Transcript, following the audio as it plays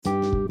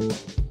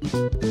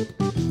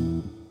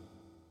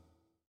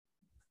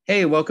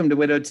Hey, welcome to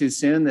Widow Too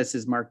Soon. This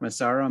is Mark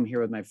Massaro. I'm here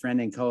with my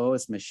friend and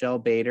co-host, Michelle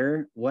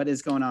Bader. What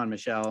is going on,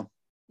 Michelle?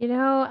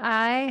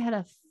 I had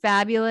a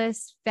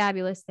fabulous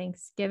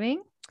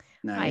Thanksgiving.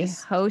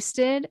 Nice. I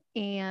hosted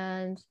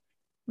and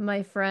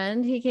my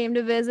friend, he came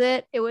to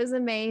visit. It was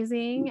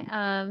amazing.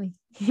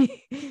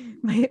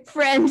 My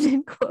friend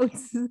in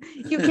quotes,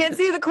 you can't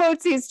see the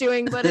quotes he's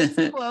doing, but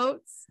it's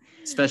quotes.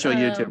 Special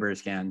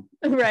YouTubers can.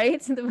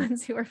 Right? The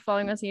ones who are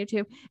following us on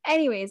YouTube.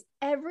 Anyways,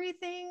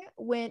 everything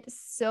went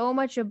so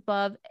much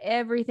above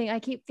everything. I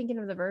keep thinking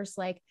of the verse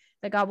like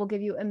that God will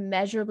give you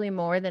immeasurably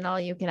more than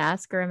all you can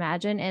ask or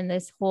imagine. And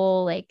this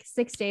whole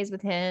 6 days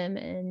with him,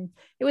 and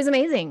it was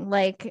amazing.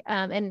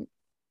 And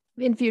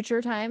in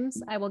future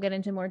times, I will get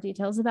into more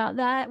details about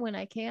that when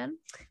I can.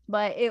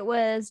 But it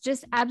was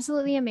just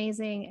absolutely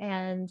amazing.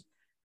 And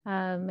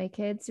my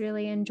kids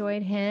really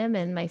enjoyed him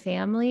and my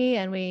family,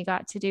 and we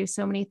got to do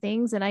so many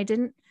things. And I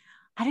didn't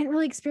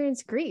really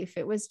experience grief.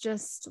 It was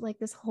just like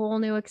this whole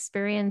new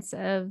experience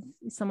of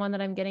someone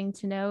that I'm getting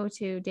to know,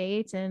 to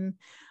date. And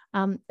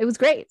it was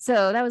great.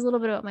 So that was a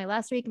little bit about my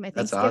last week and my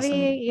Thanksgiving. That's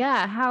awesome.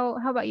 Yeah. How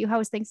about you? How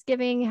was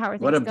Thanksgiving? How are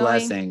things What a going?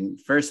 blessing.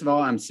 First of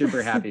all, I'm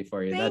super happy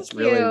for you. That's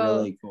really,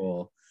 really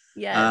cool.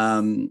 Yes.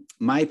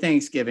 My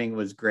Thanksgiving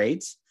was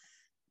great.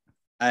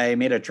 I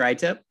made a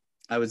tri-tip.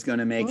 I was going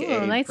to make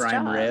a nice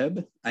prime job.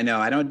 rib. I know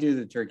I don't do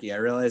the turkey. I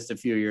realized a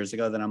few years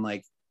ago that I'm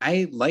like,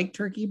 I like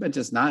turkey, but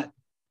just not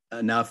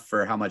enough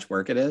for how much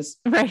work it is.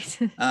 Right.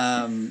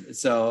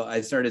 So I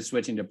started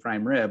switching to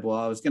prime rib. Well,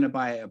 I was going to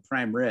buy a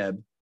prime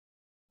rib.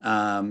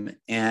 And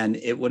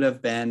it would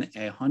have been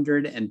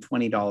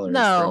 $120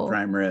 for a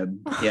prime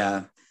rib.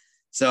 Yeah.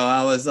 So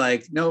I was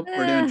like, nope,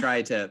 we're doing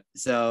tri-tip.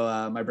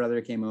 So my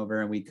brother came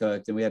over and we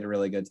cooked and we had a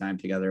really good time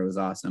together. It was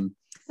awesome.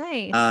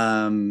 Nice.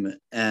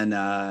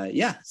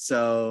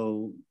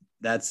 So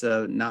that's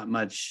not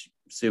much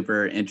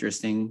super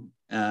interesting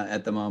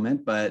at the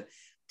moment, but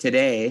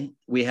today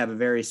we have a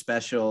very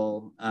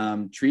special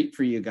treat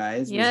for you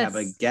guys. Yes. We have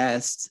a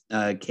guest,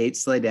 Kate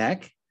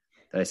Sladek.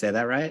 Did I say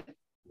that right?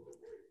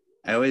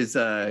 I always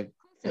Sladek.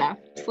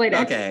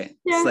 Okay,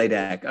 yeah.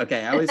 Sladek.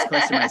 Okay, I always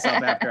question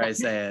myself after I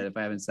say it if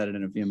I haven't said it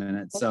in a few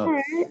minutes. So,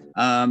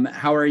 right.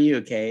 How are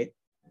you, Kate?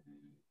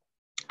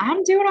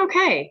 I'm doing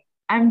okay.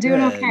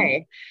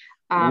 Okay.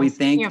 We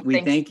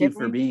thank you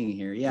for being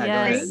here. Yeah,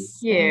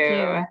 yes. Go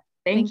ahead.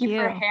 Thank you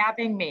for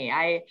having me.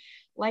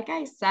 Like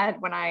I said,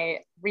 when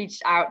I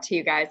reached out to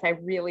you guys, I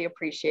really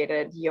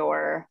appreciated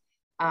your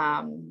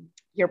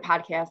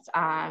podcast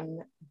on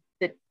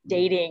the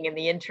dating and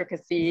the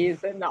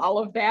intricacies and all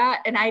of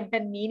that. And I've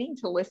been meaning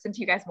to listen to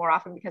you guys more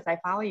often because I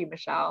follow you,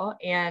 Michelle.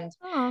 And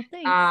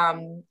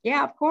thanks.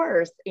 Yeah, of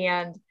course.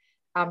 And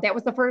that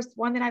was the first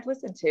one that I've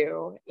listened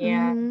to.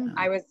 And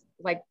I was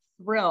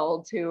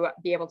thrilled to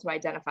be able to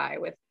identify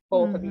with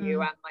both of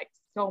you on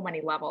so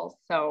many levels.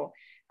 So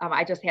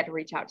I just had to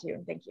reach out to you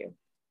and thank you.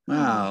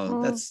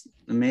 Wow, that's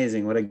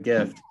amazing. What a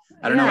gift.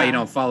 I don't know why you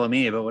don't follow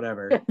me, but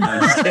whatever. No,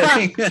 I'm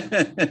just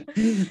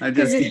kidding. I'm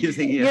just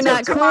teasing you. You're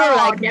not cool like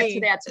I'll get to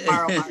that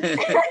tomorrow,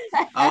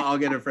 Mark. I'll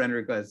get a friend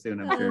request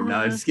soon, I'm sure. No,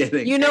 I'm just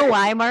kidding. You know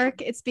why, Mark?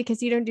 It's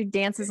because you don't do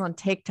dances on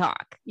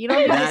TikTok. You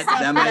don't do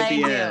that might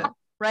be it.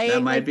 Right?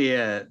 That might be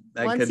it.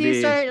 Once you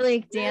start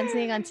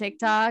dancing on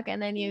TikTok and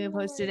then you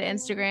post it to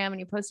Instagram and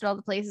you post it all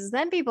the places,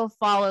 then people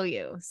follow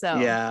you. So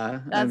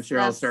yeah, I'm sure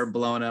I'll start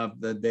blowing up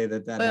the day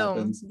that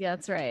happens. Yeah,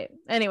 that's right.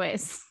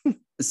 Anyways.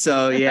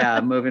 So yeah,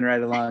 moving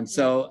right along.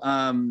 So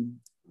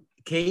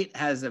Kate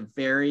has a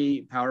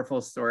very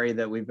powerful story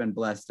that we've been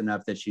blessed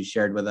enough that she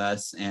shared with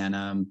us.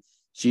 And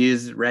she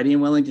is ready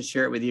and willing to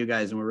share it with you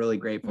guys. And we're really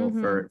grateful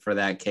for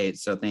that, Kate.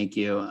 So thank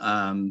you.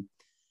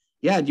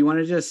 Yeah, do you want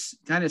to just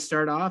kind of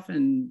start off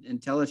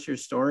and tell us your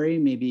story?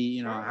 Maybe,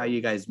 how you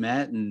guys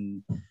met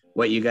and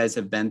what you guys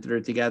have been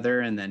through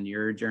together and then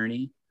your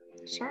journey.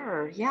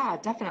 Sure. Yeah,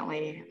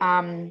 definitely.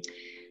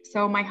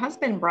 So my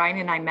husband, Brian,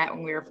 and I met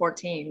when we were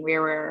 14. We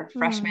were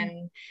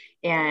freshmen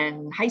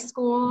in high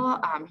school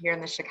here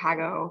in the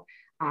Chicago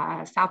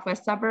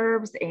Southwest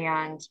suburbs.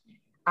 And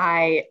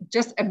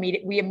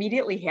we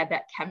immediately had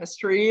that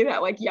chemistry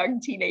that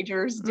young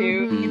teenagers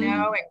do, and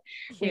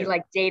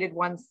we dated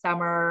one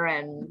summer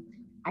and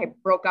I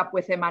broke up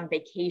with him on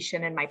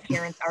vacation in my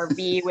parents'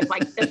 RV with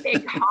the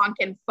big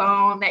honking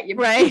phone that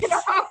right.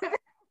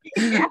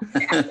 Yeah,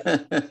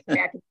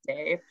 back in the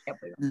day. Can't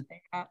believe I'm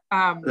saying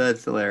that.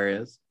 That's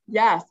hilarious.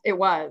 Yes, it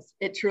was.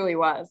 It truly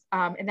was.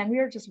 And then we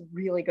were just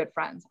really good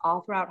friends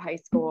all throughout high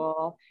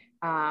school.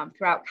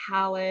 Throughout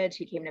college,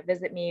 he came to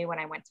visit me when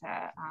I went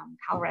to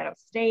Colorado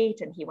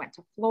State and he went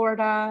to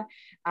Florida.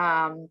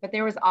 But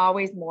there was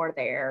always more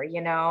there,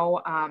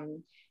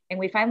 and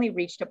we finally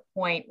reached a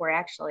point where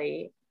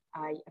actually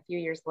a few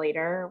years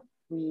later,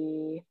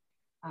 he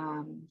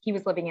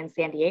was living in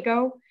San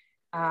Diego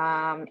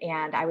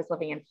and I was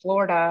living in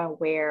Florida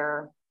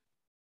where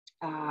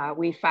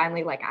we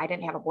finally, I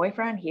didn't have a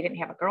boyfriend, he didn't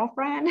have a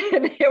girlfriend.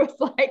 And it was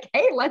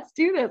hey, let's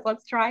do this.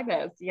 Let's try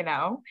this,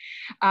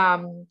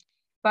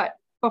 But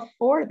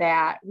before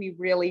that, we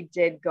really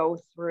did go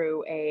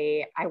through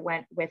I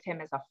went with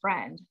him as a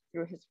friend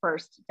through his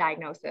first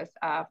diagnosis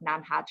of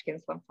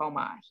non-Hodgkin's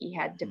lymphoma. He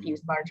had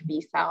diffuse large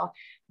B cell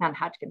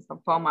non-Hodgkin's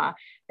lymphoma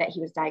that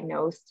he was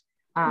diagnosed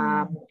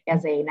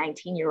as a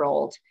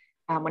 19-year-old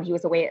when he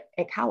was away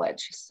at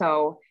college.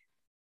 So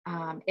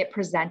it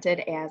presented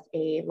as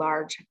a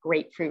large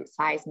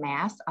grapefruit-sized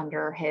mass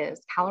under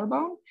his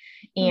collarbone.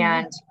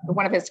 And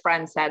one of his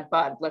friends said,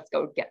 "Bud, let's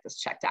go get this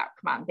checked out.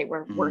 Come on." They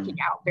were working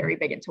out, very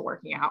big into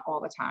working out all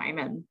the time.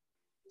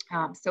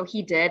 And so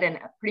he did, and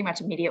pretty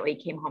much immediately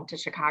came home to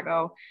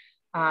Chicago,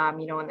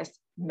 in this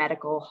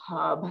medical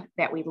hub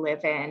that we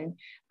live in.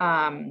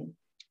 And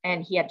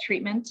he had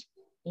treatment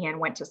and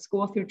went to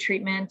school through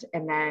treatment,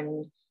 and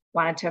then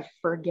wanted to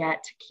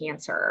forget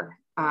cancer.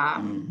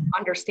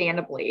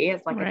 Understandably,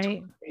 as like a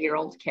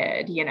 20-year-old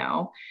kid,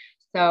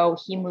 So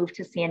he moved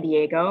to San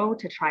Diego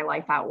to try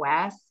life out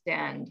west,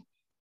 and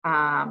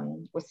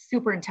was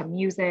super into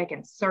music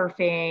and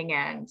surfing.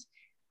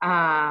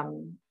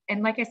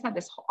 And like I said,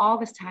 all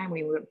this time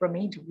we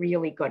remained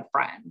really good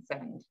friends,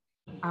 and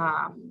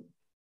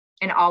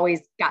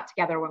always got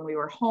together when we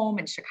were home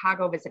in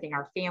Chicago visiting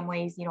our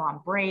families, on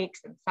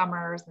breaks and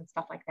summers and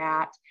stuff like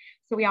that.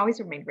 So we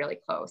always remained really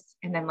close.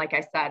 And then, like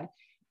I said,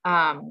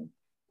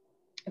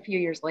 a few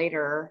years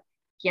later,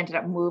 he ended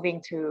up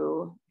moving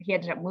to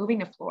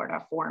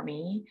Florida for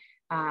me.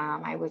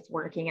 I was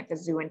working at the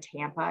zoo in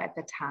Tampa at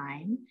the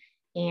time.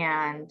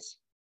 And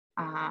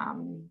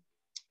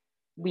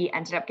we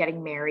ended up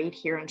getting married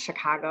here in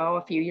Chicago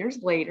a few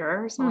years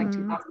later, so like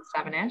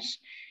 2007-ish.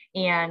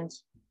 And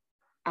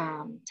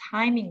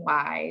timing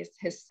wise,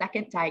 his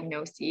second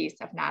diagnosis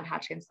of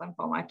non-Hodgkin's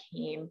lymphoma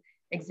came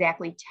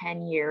exactly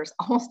 10 years,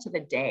 almost to the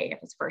day of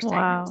his first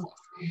diagnosis.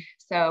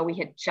 So we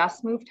had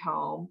just moved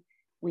home.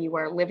 We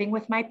were living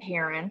with my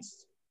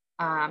parents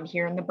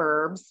here in the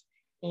burbs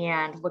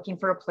and looking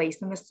for a place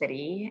in the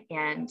city.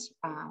 And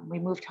we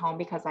moved home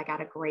because I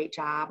got a great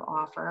job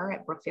offer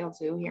at Brookfield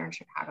Zoo here in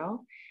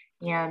Chicago.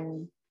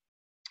 And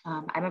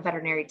I'm a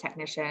veterinary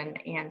technician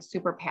and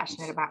super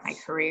passionate about my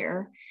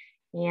career.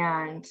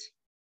 And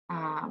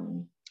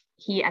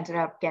he ended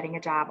up getting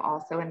a job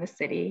also in the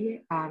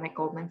city at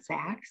Goldman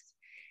Sachs.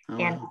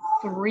 And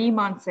 3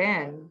 months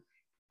in,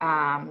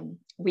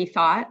 we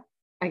thought,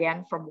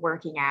 again, from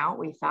working out,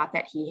 we thought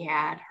that he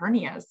had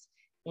hernias,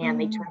 and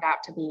they turned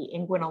out to be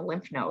inguinal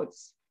lymph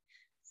nodes.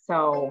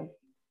 So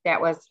that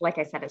was, like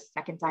I said, his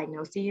second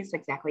diagnosis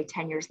exactly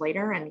 10 years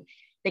later. And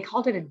they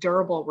called it a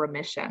durable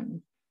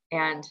remission,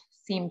 and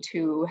seemed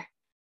to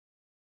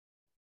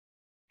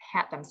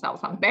pat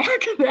themselves on the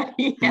back that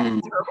he had a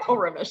durable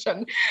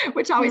remission,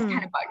 which always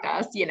kind of bugged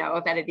us,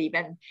 that it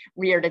even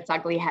reared its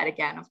ugly head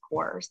again, of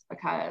course,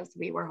 because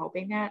we were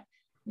hoping that,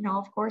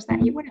 of course, that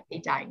he wouldn't be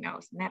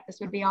diagnosed and that this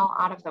would be all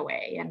out of the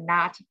way and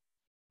not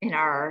in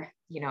our,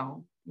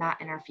 not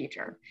in our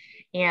future.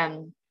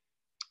 And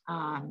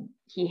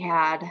he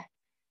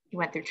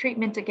went through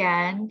treatment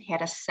again. He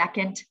had a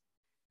second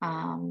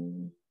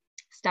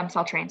stem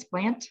cell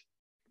transplant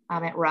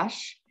at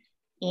Rush.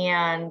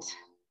 And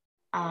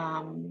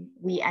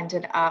we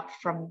ended up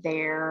from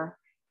there,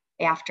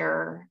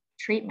 after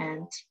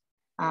treatment,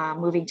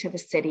 moving to the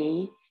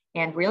city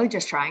and really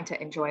just trying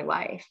to enjoy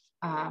life.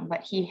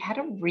 But he had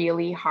a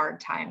really hard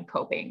time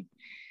coping.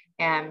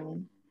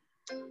 And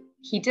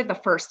he did the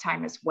first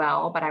time as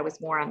well, but I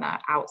was more on the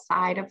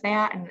outside of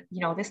that. And,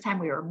 this time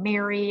we were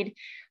married,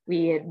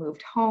 we had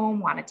moved home,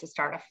 wanted to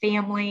start a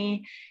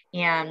family.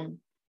 And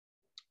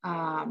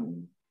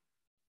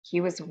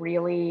he was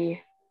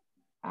really,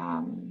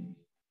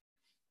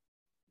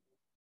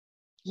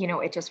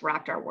 it just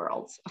rocked our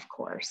worlds, of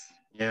course.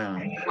 Yeah.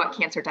 What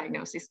cancer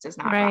diagnosis does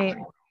not rock,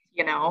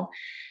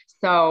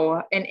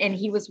 So, and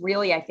he was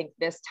really, I think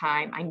this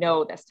time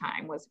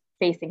was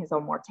facing his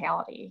own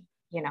mortality,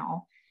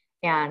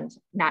 and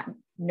not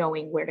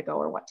knowing where to go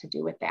or what to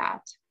do with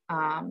that.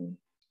 And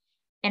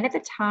at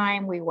the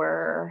time we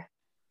were,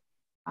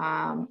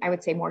 I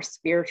would say, more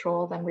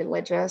spiritual than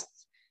religious.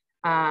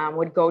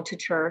 Would go to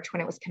church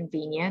when it was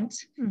convenient,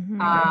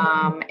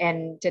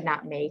 and did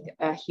not make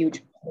a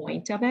huge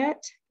point of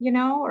it,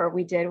 or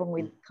we did when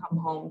we'd come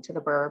home to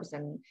the burbs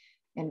and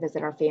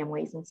visit our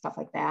families and stuff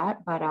like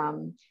that. But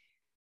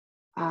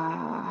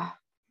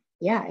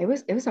yeah, it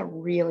was a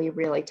really,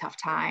 really tough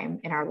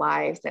time in our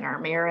lives, in our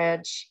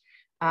marriage.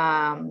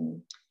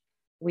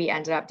 We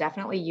ended up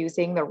definitely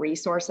using the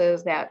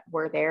resources that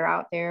were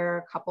out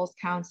there, couples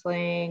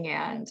counseling,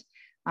 and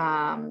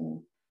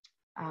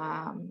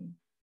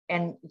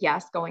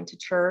yes, going to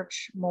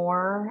church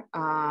more.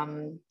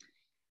 And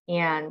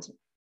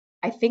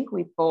I think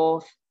we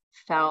both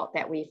felt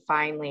that we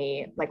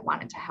finally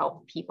wanted to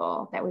help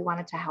people, that we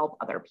wanted to help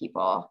other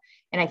people.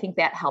 And I think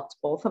that helped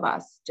both of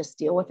us just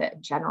deal with it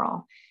in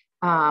general.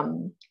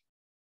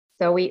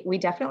 So we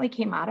definitely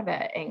came out of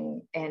it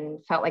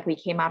and felt like we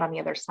came out on the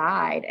other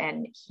side.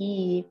 And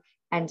he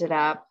ended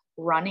up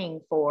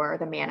running for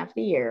the Man of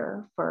the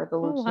Year for the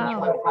Leukemia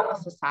Lymphoma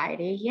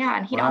Society. Yeah.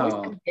 And he'd always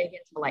been big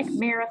into like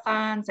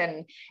marathons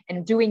and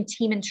doing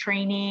team and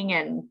training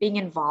and being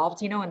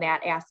involved, you know, in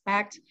that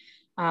aspect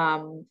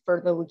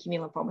for the Leukemia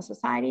Lymphoma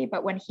Society.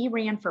 But when he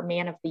ran for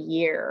Man of the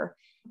Year,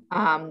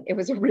 it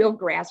was a real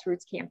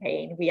grassroots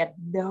campaign. We had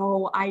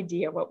no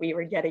idea what we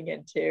were getting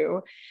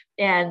into.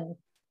 And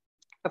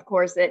of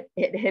course, it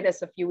hit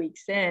us a few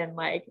weeks in,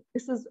 like,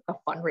 this is a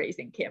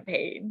fundraising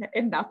campaign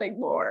and nothing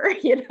more,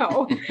 you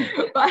know.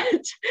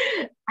 But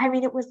I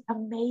mean, it was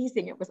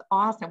amazing. It was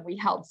awesome. We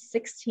held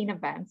 16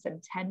 events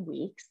in 10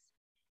 weeks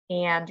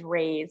and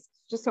raised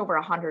just over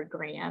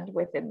 $100,000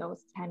 within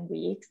those 10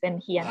 weeks.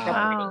 And he ended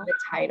up winning the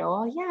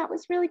title. Yeah, it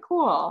was really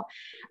cool.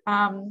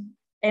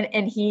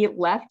 And he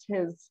left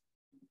his,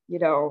 you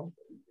know,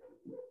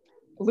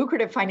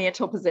 lucrative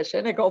financial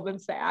position at Goldman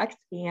Sachs.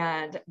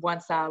 And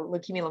once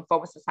Leukemia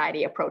Lymphoma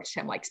Society approached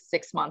him like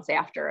 6 months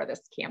after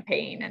this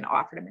campaign and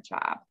offered him a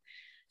job.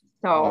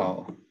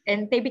 So,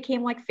 and they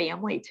became like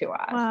family to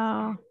us.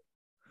 Wow.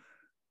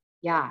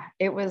 Yeah,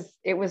 it was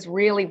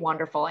really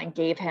wonderful and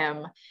gave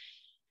him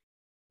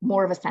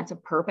more of a sense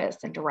of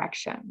purpose and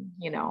direction,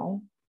 you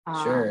know.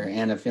 Sure.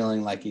 And a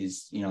feeling like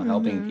he's, you know,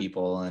 helping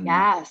people and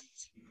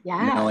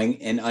knowing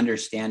and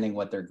understanding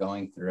what they're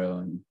going through.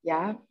 And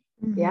yeah,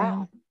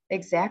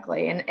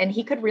 exactly. And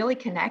he could really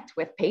connect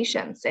with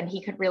patients, and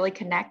he could really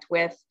connect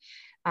with,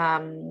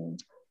 you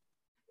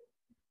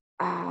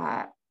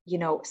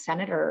know,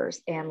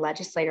 senators and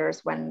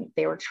legislators when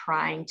they were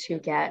trying to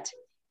get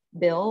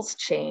bills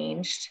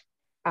changed.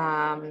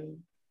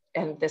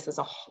 And this is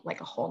a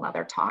whole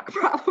nother talk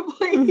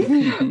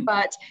probably,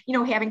 but, you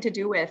know, having to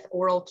do with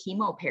oral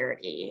chemo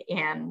parity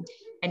and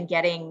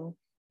getting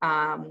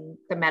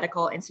the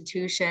medical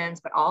institutions,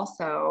 but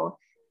also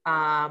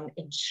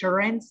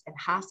insurance and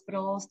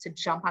hospitals to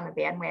jump on the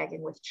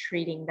bandwagon with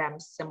treating them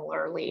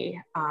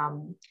similarly,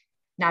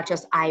 not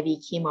just IV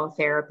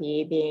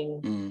chemotherapy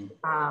being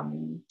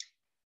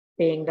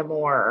the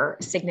more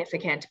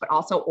significant, but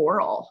also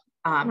oral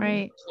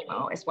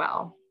chemo as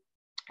well.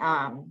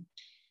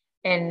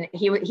 And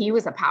he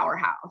was a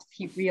powerhouse.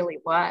 He really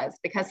was,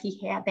 because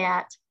he had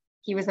that.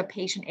 He was a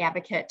patient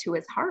advocate to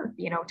his heart,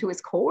 you know, to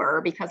his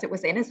core, because it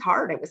was in his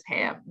heart. It was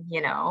him,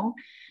 you know.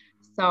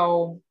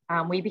 So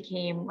we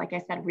became, like I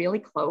said, really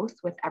close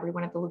with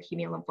everyone at the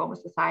Leukemia Lymphoma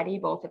Society,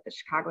 both at the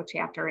Chicago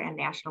chapter and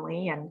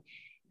nationally. And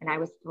I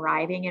was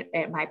thriving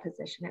at my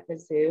position at the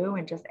zoo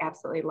and just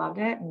absolutely loved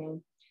it.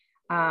 And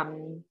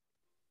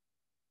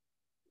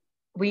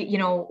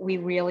we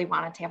really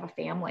wanted to have a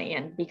family.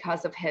 And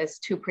because of his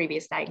 2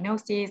 previous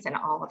diagnoses and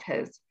all of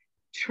his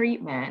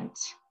treatment,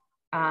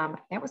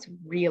 that was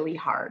really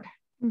hard.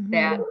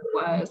 That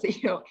was,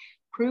 you know,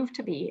 proved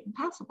to be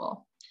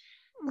impossible.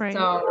 Right.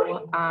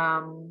 So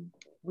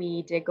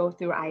we did go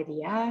through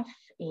IVF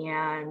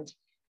and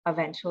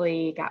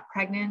eventually got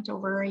pregnant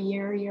over a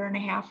year and a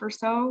half or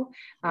so.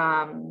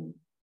 I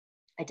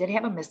did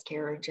have a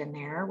miscarriage in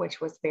there,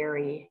 which was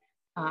very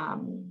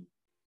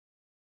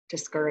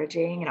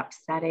discouraging and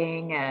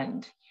upsetting,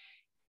 and,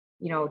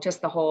 you know,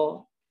 just the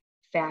whole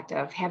fact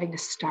of having to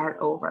start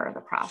over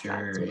the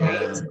process. Sure,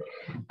 right?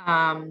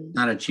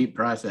 Not a cheap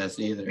process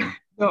either.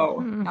 No,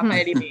 not by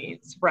any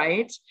means,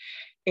 right?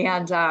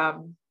 And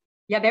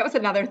that was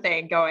another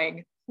thing,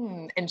 going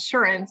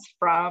insurance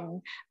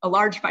from a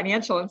large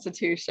financial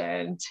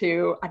institution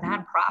to a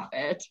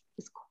nonprofit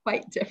is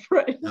quite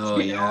different. Oh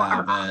yeah,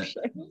 our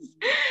options.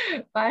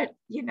 But,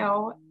 you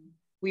know,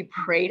 we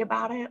prayed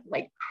about it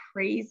like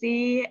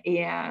crazy,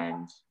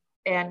 and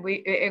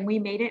we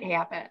made it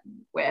happen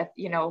with,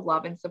 you know,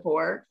 love and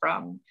support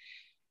from,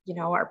 you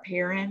know, our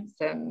parents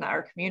and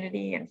our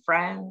community and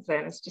friends.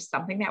 And it's just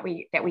something that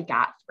we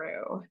got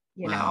through,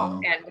 you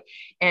know,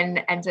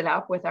 and ended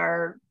up with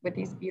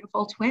these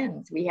beautiful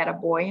twins. We had a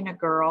boy and a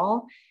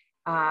girl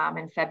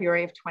in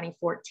February of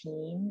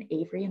 2014,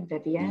 Avery and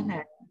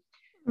Vivian.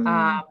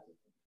 And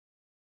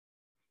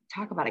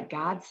talk about a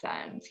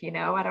godsend, you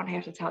know. I don't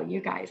have to tell you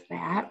guys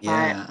that.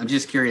 Yeah, I'm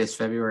just curious,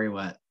 February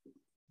what?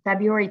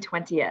 February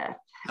 20th.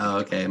 Oh,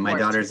 okay. My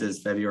daughter's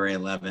is February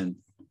 11th.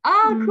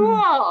 Oh,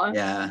 cool.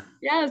 Yeah.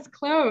 Yes,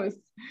 close.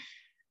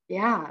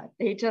 Yeah,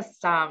 they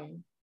just, I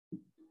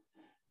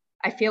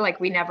feel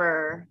like we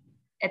never,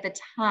 at the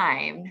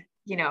time,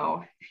 you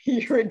know,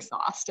 you're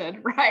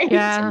exhausted, right?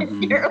 Yeah.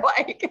 You're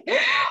like,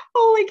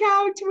 holy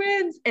cow,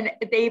 twins. And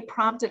they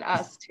prompted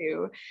us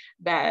to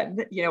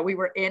then, you know, we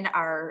were in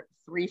our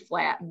 3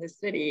 flat in the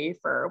city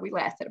we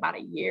lasted about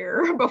a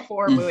year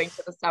before moving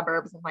to the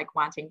suburbs and like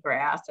wanting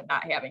grass and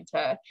not having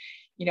to,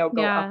 you know,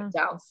 go up and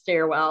down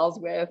stairwells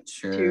with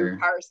 2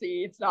 car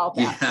seats and all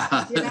that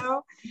stuff, you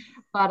know.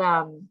 But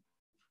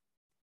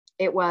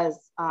it was,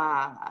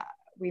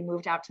 we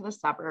moved out to the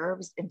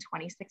suburbs in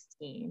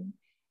 2016.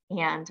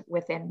 And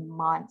within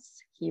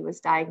months, he was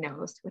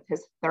diagnosed with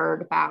his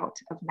 3rd bout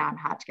of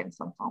non-Hodgkin's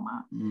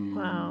lymphoma.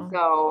 Wow.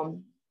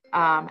 So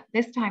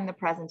this time the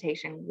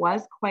presentation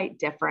was quite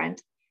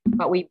different,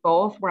 but we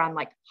both were on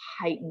like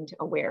heightened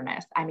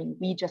awareness. I mean,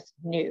 we just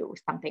knew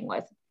something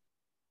was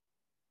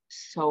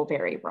so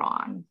very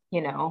wrong.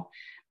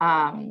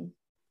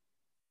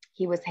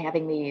 He was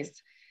having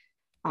these,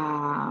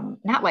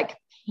 not like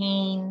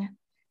pain.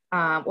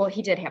 Well,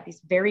 he did have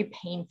these very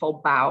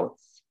painful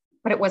bouts,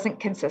 but it wasn't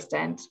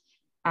consistent.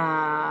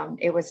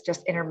 It was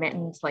just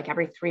intermittent, like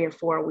every 3 or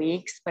 4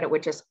 weeks, but it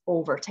would just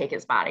overtake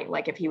his body.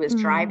 Like if he was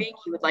driving,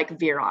 he would like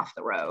veer off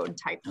the road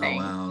type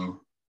thing. Oh,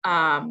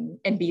 wow.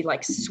 And be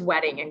like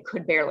sweating and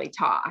could barely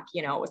talk.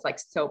 It was like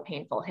so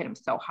painful, hit him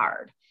so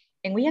hard.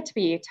 And we had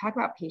to talk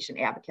about patient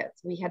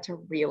advocates. We had to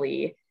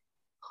really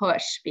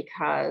push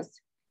because,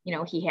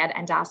 he had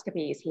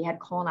endoscopies, he had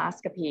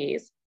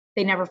colonoscopies.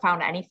 They never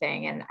found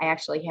anything. And I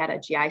actually had a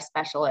GI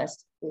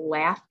specialist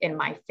laugh in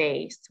my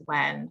face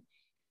when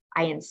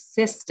I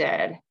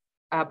insisted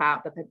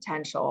about the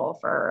potential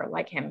for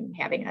like him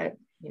having a,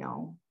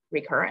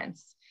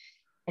 recurrence.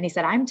 And he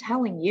said, I'm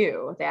telling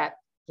you that,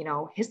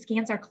 his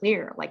scans are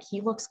clear. Like he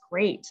looks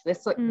great.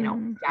 This,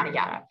 yada,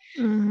 yada.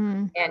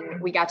 Mm-hmm.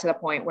 And we got to the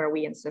point where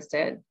we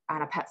insisted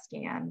on a PET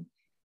scan,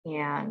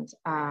 and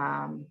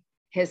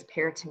his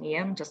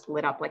peritoneum just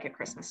lit up like a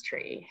Christmas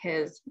tree.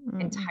 His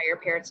entire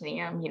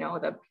peritoneum,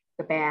 the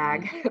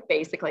bag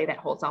basically that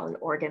holds all the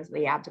organs of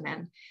the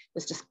abdomen,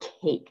 was just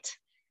caked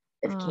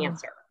with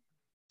cancer.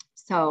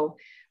 So,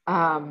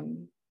 at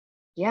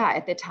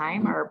the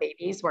time our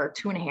babies were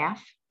 2.5,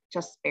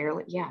 just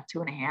barely,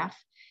 2.5.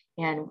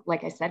 And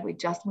like I said, we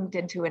just moved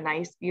into a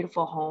nice,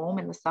 beautiful home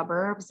in the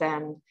suburbs.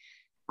 And,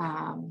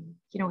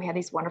 we had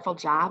these wonderful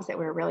jobs that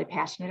we were really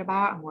passionate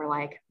about. And we're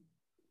like,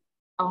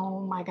 oh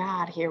my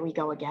God, here we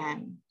go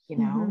again.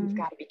 You've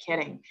got to be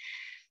kidding.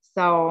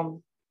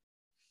 So,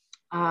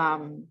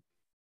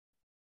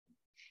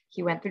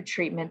 he went through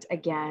treatment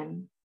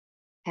again,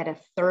 had a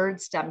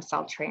 3rd stem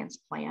cell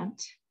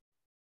transplant.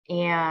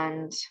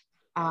 And,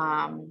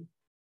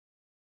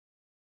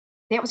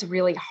 that was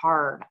really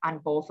hard on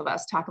both of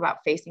us. Talk about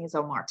facing his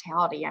own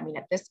mortality. I mean,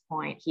 at this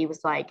point, he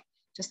was like,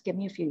 just give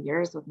me a few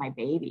years with my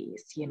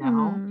babies,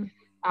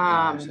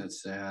 Gosh,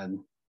 that's sad.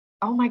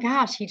 Oh my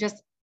gosh.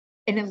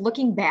 And then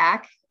looking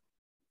back,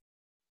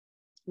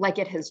 like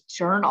at his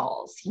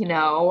journals,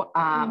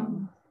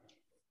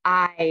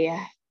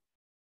 I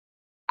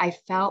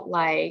felt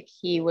like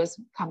he was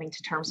coming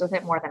to terms with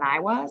it more than I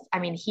was. I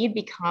mean, he'd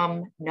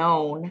become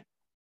known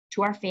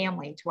to our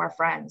family, to our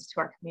friends,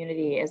 to our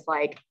community as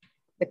like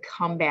the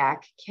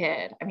comeback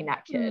kid. I mean,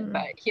 not kid,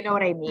 but you know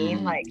what I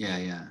mean? Like,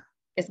 yeah.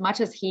 As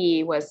much as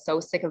he was so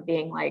sick of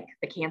being like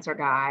the cancer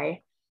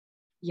guy,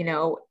 he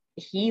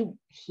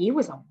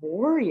was a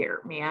warrior,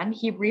 man.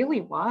 He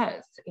really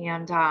was.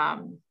 And,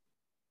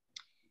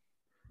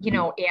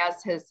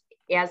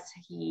 as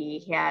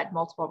he had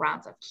multiple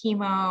rounds of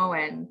chemo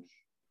and,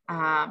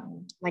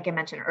 like I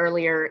mentioned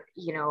earlier,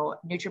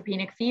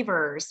 neutropenic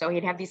fevers. So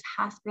he'd have these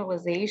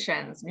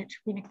hospitalizations,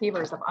 neutropenic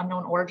fevers of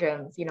unknown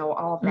origins,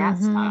 all of that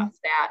stuff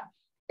that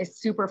is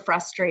super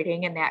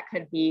frustrating. And that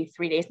could be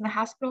 3 days in the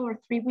hospital or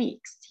 3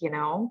 weeks,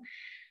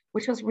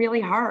 which was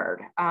really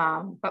hard.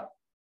 But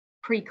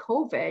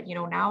pre-COVID,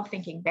 now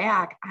thinking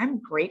back, I'm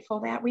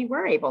grateful that we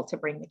were able to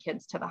bring the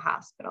kids to the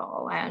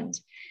hospital. And,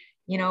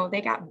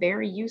 they got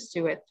very used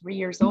to it, 3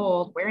 years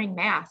old, wearing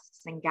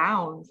masks and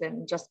gowns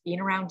and just being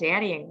around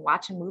daddy and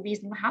watching movies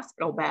in the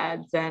hospital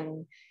beds.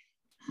 And,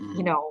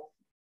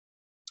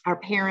 our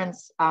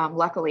parents,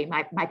 luckily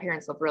my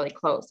parents lived really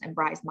close, and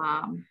Bry's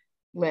mom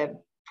lived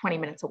 20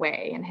 minutes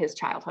away in his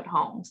childhood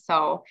home.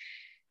 So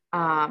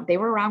they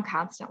were around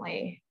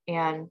constantly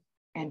and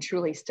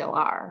truly still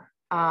are.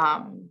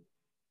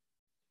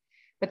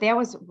 But that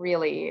was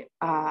really,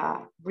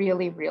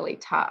 really, really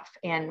tough.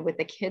 And with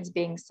the kids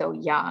being so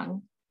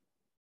young,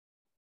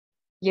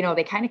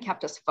 they kind of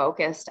kept us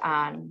focused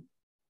on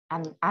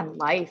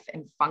life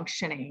and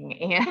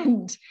functioning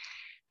and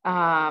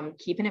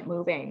keeping it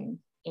moving.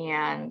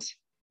 And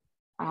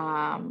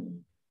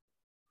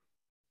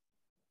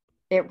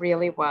it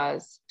really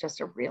was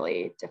just a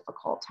really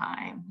difficult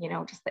time,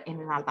 just the in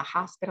and out of the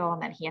hospital.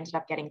 And then he ended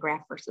up getting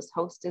graft versus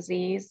host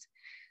disease,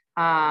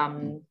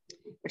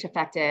 which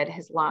affected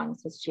his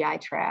lungs, his GI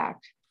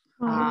tract,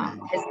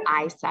 his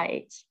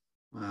eyesight.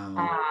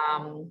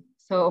 Wow.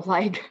 So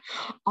like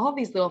all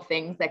these little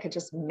things that could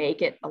just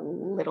make it a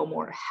little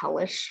more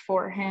hellish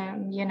for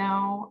him,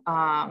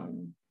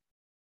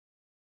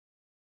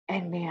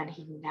 and man,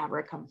 he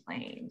never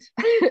complained.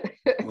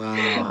 Wow.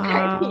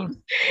 I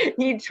mean,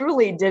 he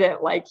truly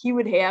didn't. Like he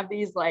would have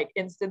these like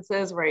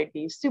instances where he'd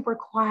be super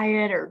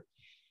quiet or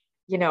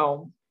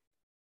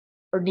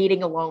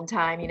needing alone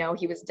time.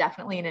 He was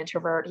definitely an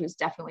introvert. He was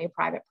definitely a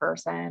private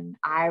person.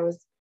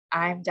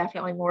 I'm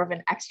definitely more of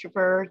an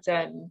extrovert,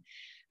 and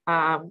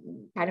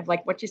kind of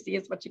like what you see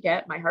is what you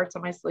get. My heart's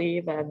on my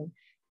sleeve. And,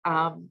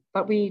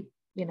 but we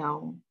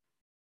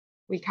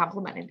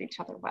complemented each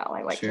other well.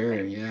 I like to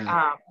think.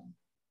 Yeah.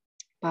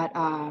 But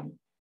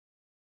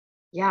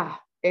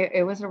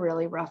it was a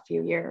really rough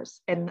few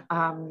years. And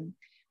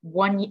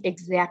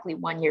exactly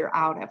 1 year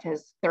out of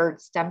his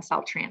 3rd stem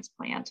cell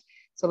transplant.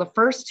 So the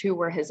first 2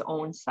 were his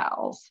own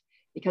cells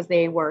because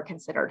they were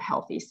considered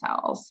healthy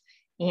cells.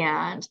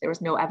 and there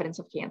was no evidence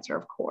of cancer,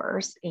 of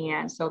course.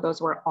 And so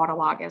those were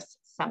autologous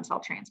stem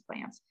cell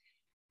transplants.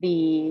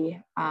 The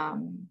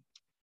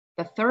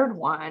third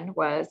one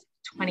was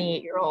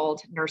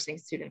 28-year-old nursing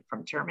student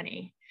from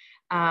Germany.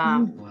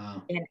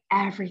 Wow. And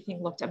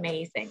everything looked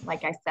amazing,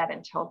 like I said,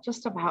 until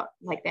just about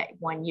like that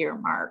 1 year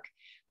mark,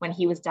 when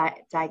he was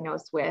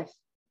diagnosed with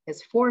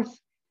his fourth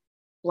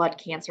blood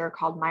cancer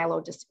called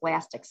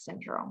myelodysplastic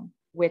syndrome,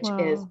 which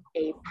is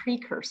a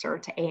precursor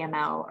to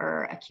AML,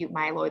 or acute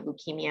myeloid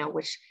leukemia,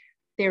 which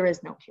there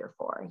is no cure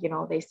for. You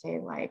know, they say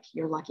like,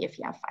 you're lucky if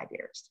you have 5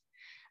 years.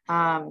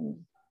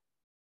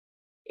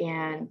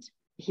 And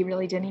he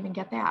really didn't even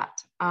get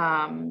that.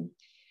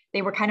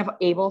 They were kind of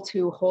able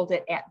to hold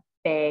it at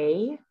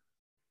bay,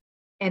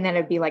 and then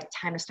it'd be like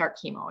time to start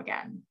chemo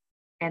again,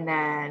 and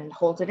then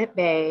hold it at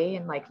bay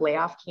and like lay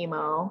off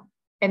chemo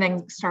and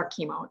then start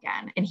chemo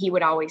again. And he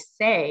would always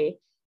say,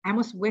 I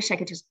almost wish I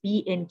could just be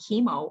in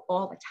chemo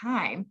all the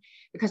time,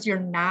 because you're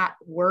not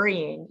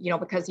worrying, you know,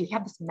 because you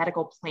have this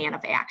medical plan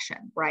of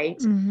action,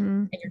 right?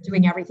 And you're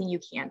doing everything you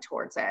can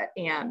towards it.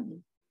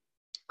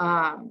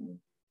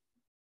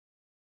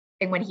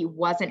 And when he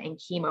wasn't in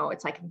chemo,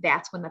 it's like,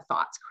 that's when the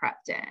thoughts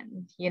crept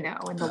in, you know,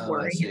 and the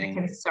worry and the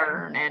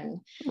concern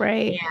and,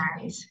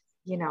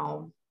 you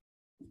know,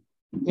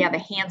 yeah, the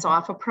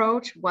hands-off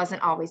approach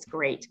wasn't always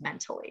great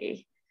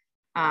mentally,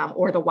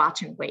 or the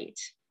watch and wait,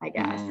 I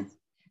guess,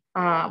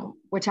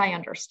 which I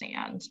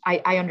understand.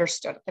 I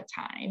understood at the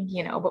time,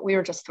 you know, but we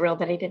were just thrilled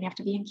that he didn't have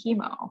to be in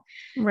chemo.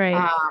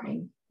 Right.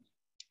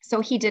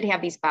 So he did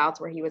have these bouts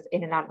where he was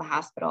in and out of the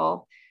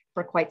hospital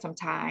for quite some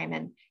time,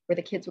 and where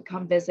the kids would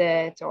come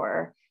visit,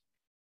 or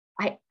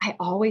I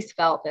always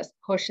felt this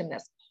push and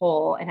this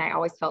pull, and I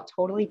always felt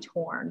totally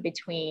torn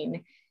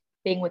between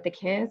being with the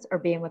kids or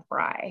being with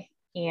Bri.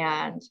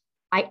 And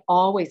I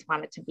always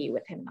wanted to be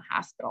with him in the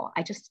hospital.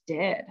 I just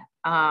did.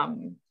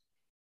 And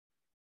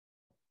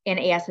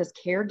as his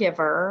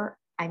caregiver,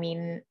 I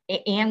mean,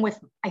 and with,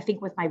 I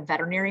think with my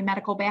veterinary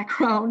medical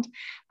background,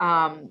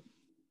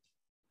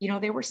 you know,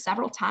 there were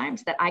several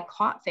times that I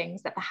caught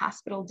things that the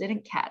hospital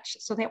didn't catch.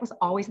 So that was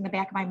always in the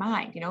back of my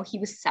mind. You know, he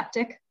was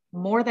septic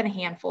more than a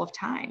handful of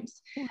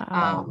times.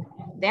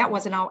 That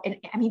wasn't all. And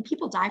I mean,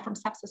 people die from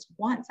sepsis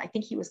once. I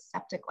think he was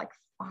septic like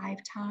 5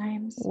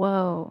 times.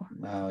 Whoa.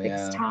 Wow.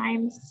 6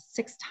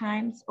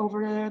 times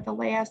over the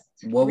last.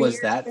 What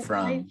was that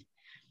from? Life.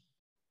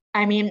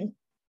 I mean,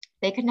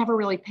 they could never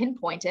really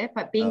pinpoint it,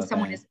 but being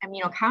someone is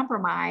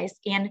immunocompromised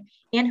and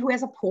who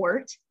has a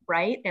port,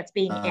 right? That's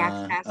being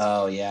accessed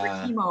for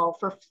chemo,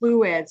 for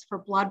fluids, for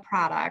blood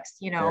products,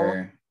 you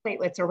know,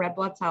 platelets or red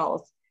blood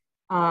cells.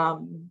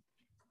 You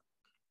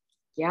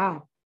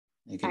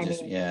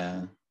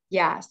could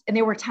Yes. And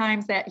there were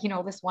times that, you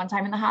know, this one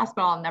time in the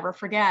hospital, I'll never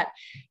forget,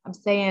 I'm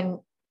saying,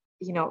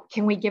 you know,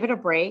 can we give it a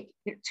break?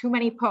 Too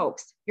many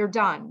pokes, you're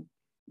done.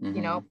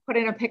 You know, put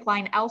in a PICC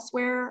line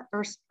elsewhere,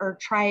 or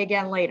try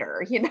again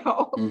later, you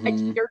know, like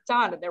you're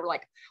done. And they were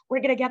like,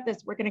 we're going to get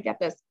this. We're going to get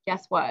this.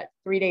 Guess what?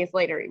 3 days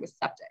later, he was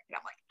septic. And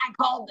I'm like, I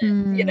called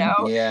it, you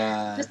know,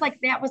 just like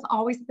that was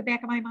always at the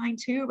back of my mind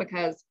too,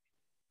 because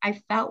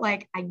I felt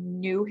like I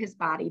knew his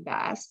body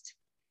best.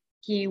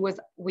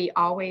 We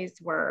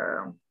always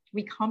were,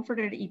 we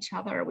comforted each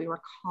other. We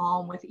were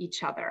calm with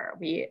each other.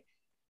 You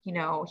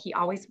know, he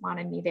always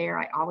wanted me there.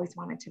 I always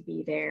wanted to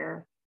be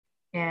there.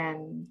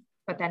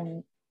 But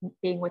then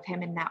being with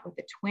him and not with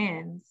the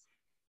twins,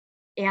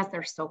 as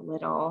they're so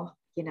little,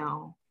 you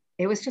know,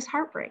 it was just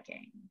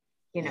heartbreaking,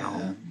 you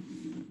know.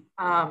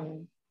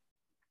 And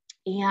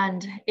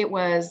it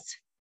was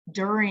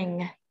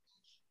during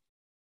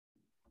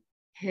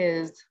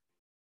his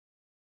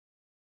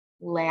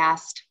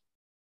last,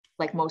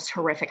 like, most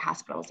horrific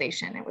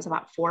hospitalization. It was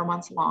about 4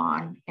 months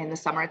long in the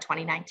summer of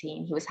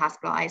 2019. He was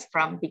hospitalized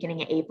from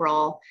beginning of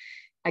April,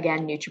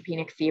 again,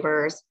 neutropenic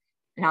fevers.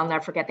 And I'll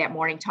never forget that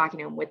morning talking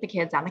to him with the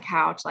kids on the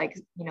couch, like,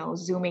 you know,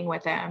 Zooming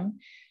with him,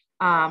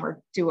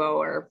 or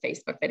Duo or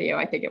Facebook video,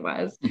 I think it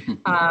was,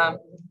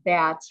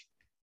 that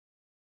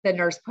the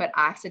nurse put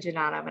oxygen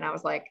on him. And I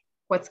was like,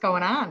 what's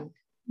going on?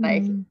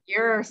 Like,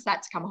 you're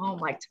set to come home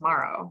like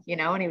tomorrow, you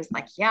know? And he was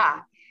like, yeah,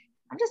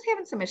 I'm just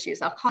having some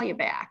issues. I'll call you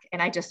back.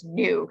 And I just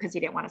knew, because he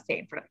didn't want to say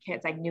it in front of the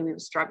kids, I knew he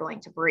was struggling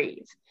to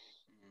breathe,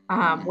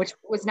 which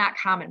was not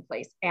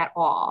commonplace at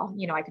all.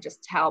 You know, I could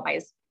just tell by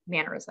his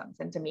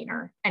mannerisms and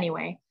demeanor.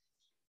 Anyway,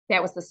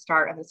 that was the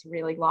start of this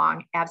really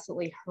long,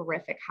 absolutely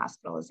horrific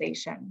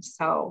hospitalization.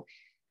 So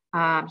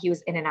he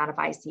was in and out of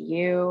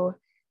ICU.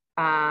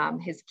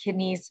 His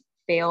kidneys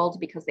failed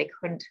because they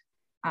couldn't,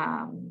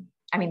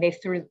 they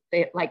threw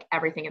like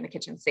everything in the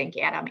kitchen sink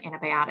at him,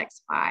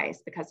 antibiotics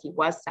wise, because he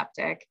was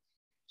septic.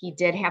 He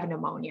did have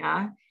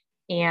pneumonia,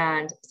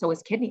 and so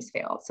his kidneys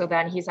failed. So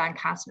then he's on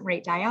constant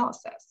rate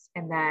dialysis.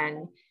 And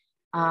then,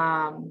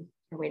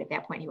 at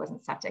that point, he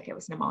wasn't septic, it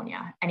was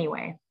pneumonia.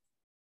 Anyway,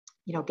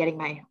 you know, getting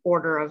my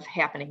order of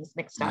happenings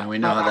mixed up. Yeah, we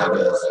know how that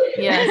goes.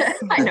 Yes.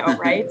 I know,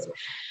 right?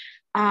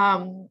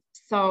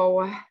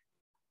 So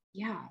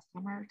yeah,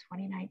 summer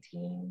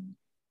 2019,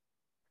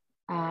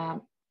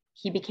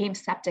 he became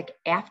septic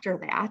after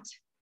that.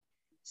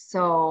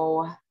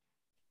 So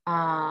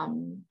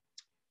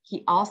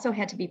he also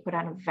had to be put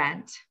on a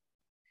vent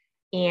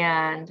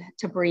and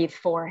to breathe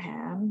for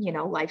him, you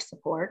know, life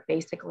support,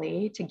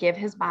 basically, to give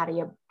his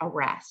body a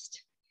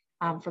rest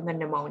from the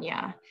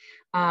pneumonia,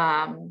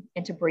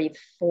 and to breathe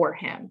for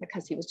him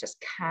because he was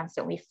just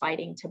constantly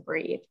fighting to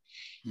breathe.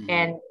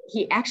 And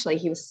he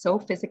was so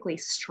physically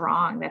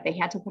strong that they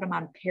had to put him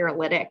on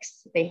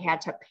paralytics. They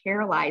had to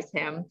paralyze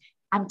him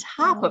on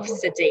top of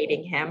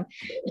sedating him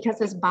because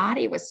his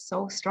body was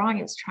so strong.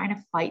 He was trying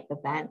to fight the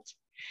vent.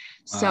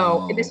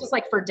 So this was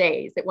like for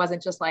days. It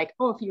wasn't just like,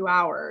 oh, a few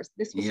hours.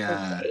 This was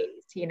for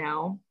days, you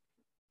know?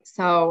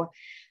 So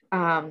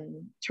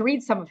to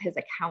read some of his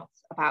accounts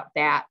about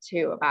that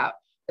too, about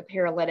the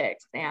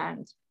paralytics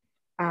and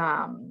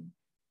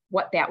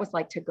what that was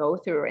like to go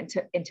through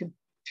and to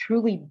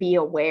truly be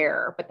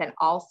aware, but then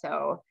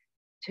also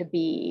to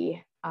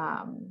be,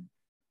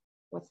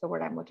 what's the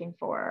word I'm looking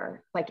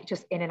for? Like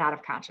just in and out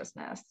of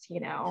consciousness, you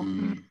know?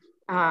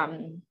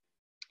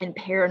 And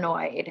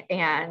paranoid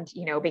and,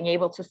 you know, being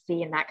able to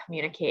see and not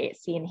communicate,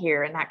 see and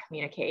hear and not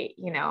communicate,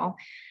 you know,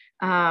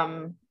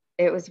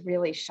 it was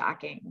really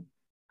shocking,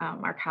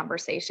 our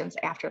conversations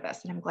after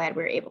this. And I'm glad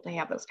we were able to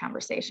have those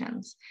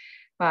conversations.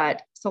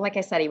 But so, like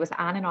I said, he was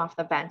on and off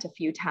the vent a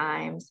few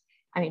times.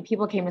 I mean,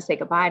 people came to say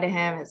goodbye to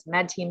him. His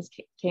med teams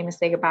came to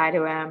say goodbye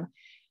to him.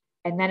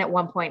 And then at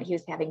one point he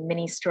was having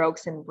mini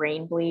strokes and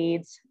brain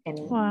bleeds. And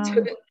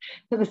to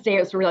this day, it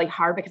was really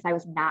hard because I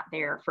was not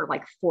there for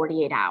like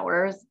 48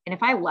 hours. And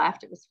if I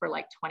left, it was for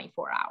like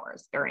 24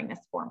 hours during this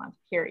 4-month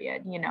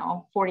period, you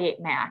know, 48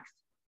 max.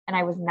 And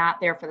I was not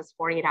there for this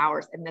 48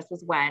 hours. And this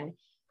was when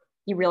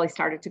he really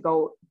started to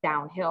go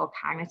downhill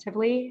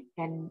cognitively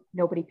and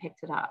nobody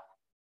picked it up.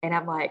 And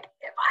I'm like,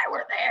 if I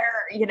were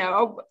there, you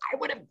know, I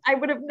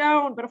would have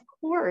known, but of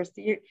course,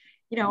 you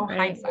know,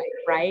 hindsight,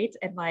 right?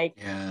 And like,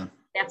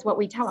 that's what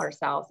we tell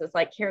ourselves as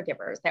like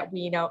caregivers, that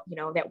we know, you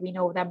know, that we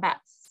know them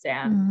best.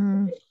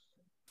 And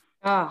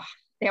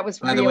that was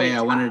by the way,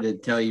 I wanted to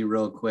tell you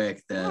real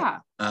quick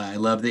that I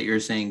love that you're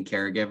saying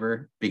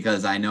caregiver,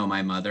 because I know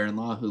my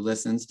mother-in-law who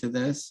listens to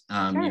this,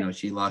 you know,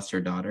 she lost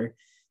her daughter.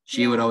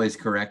 She would always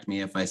correct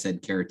me if I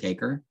said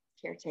caretaker.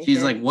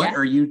 She's like, what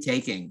are you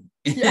taking?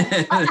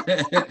 I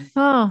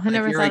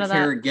never thought of that.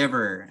 You're a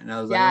caregiver. And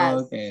I was like, oh,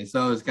 okay.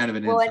 So it was kind of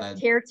an inside.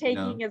 And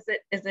caretaking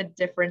is a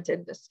different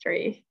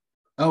industry.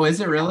 Oh,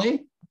 is it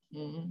really?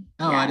 Oh,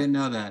 I didn't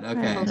know that.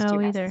 Okay. I don't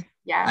know either.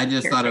 Yeah. I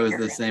just thought it was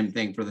the same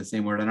thing for the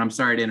same word. And I'm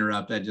sorry to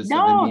interrupt. I just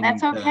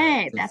that's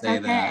okay. That's okay.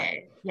 That.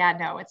 Yeah,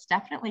 no, it's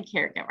definitely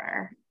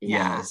caregiver.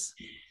 Yeah. Yes.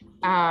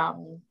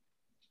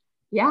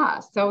 Yeah.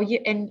 So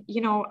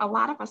you know, a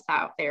lot of us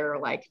out there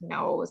like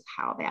knows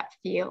how that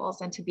feels,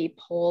 and to be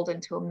pulled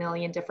into a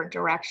million different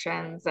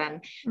directions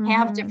and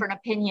have different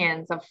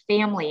opinions of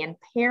family and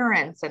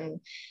parents and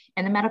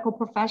the medical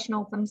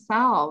professionals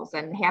themselves,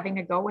 and having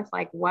to go with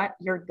like what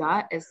your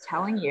gut is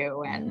telling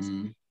you.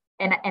 And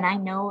I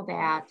know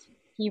that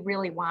he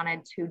really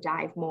wanted to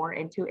dive more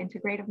into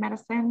integrative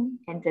medicine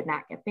and did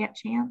not get that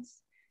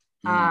chance.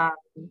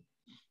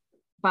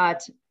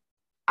 But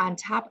on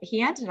top,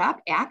 he ended up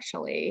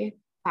actually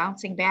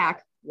bouncing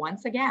back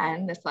once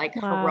again, this like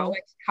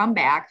heroic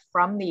comeback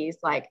from these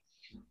like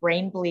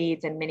brain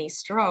bleeds and mini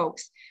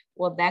strokes.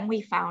 Well, then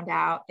we found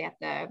out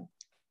that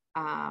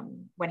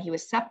when he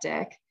was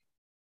septic,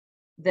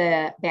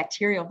 the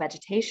bacterial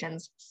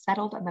vegetations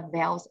settled on the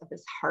valves of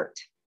his heart.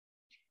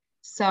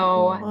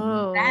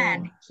 So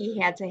then he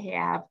had to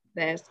have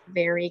this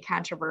very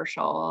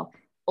controversial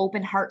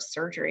open heart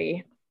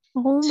surgery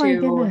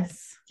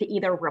to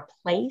either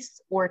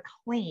replace or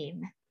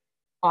clean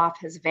off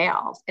his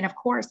valves. And of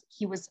course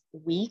he was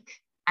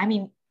weak. I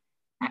mean,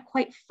 not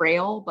quite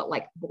frail, but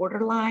like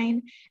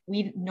borderline.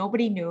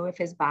 Nobody knew if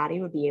his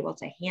body would be able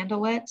to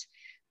handle it.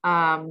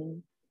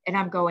 And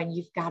I'm going,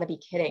 you've got to be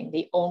kidding.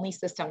 The only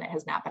system that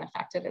has not been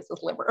affected is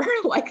his liver,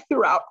 like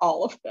throughout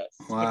all of this.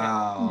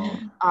 Wow.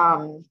 You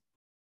know?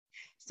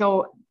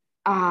 So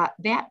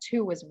that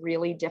too was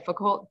really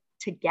difficult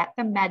to get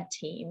the med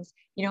teams.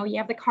 You know, you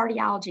have the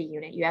cardiology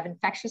unit, you have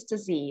infectious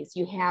disease,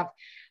 you have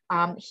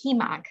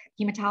hematology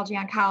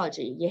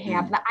oncology, you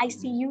have the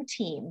ICU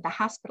team, the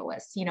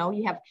hospitalists, you know,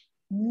 you have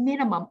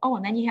minimum. Oh,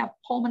 and then you have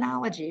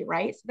pulmonology,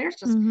 right? So there's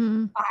just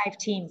 5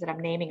 teams that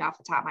I'm naming off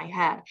the top of my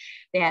head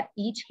that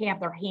each have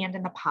their hand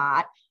in the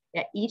pot,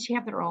 that each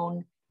have their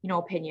own, you know,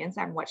 opinions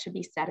on what should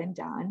be said and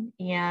done.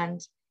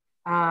 And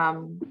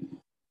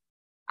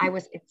I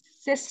was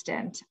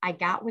insistent. I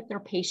got with their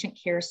patient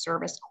care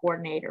service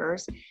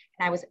coordinators, and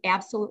I was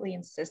absolutely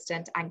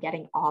insistent on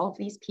getting all of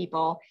these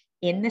people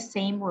in the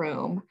same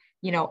room.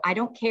 You know, I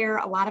don't care.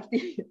 A lot of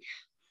the,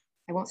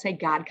 I won't say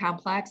God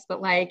complex,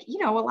 but like, you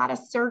know, a lot of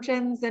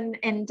surgeons and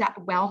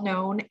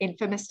well-known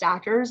infamous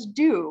doctors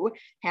do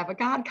have a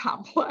God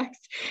complex.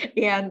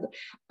 And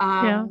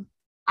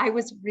I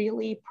was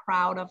really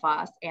proud of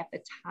us at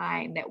the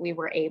time that we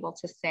were able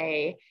to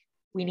say,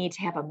 we need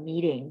to have a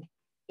meeting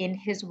in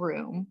his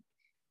room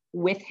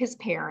with his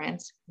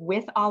parents,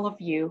 with all of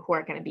you who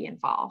are going to be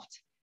involved.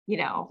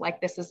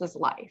 like this is his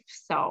life.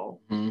 So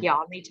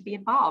y'all need to be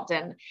involved.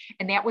 And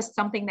that was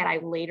something that I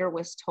later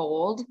was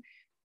told,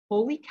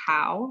 holy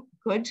cow,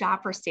 good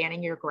job for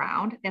standing your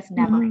ground. That's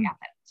never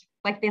happened.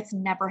 Like that's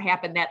never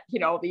happened that,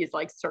 these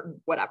like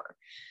certain whatever.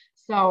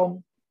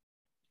 So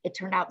it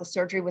turned out the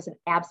surgery was an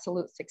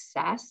absolute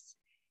success.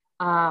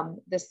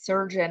 The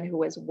surgeon, who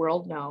was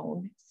world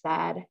known,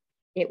 said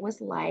it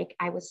was like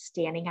I was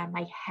standing on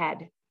my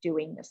head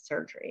doing this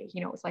surgery.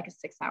 It was like a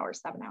 6-hour,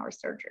 7-hour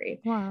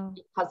surgery. Wow.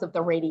 Because of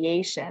the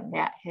radiation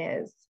that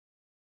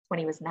when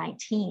he was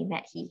 19,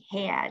 that he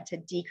had to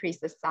decrease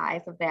the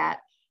size of that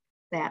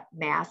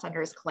mass under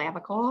his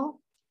clavicle,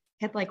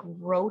 had like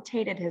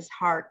rotated his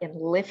heart and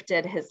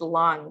lifted his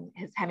lung,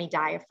 his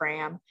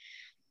hemidiaphragm.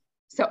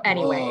 So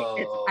anyway,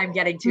 I'm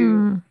getting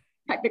too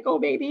technical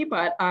maybe,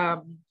 but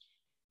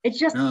it's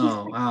just, he's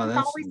always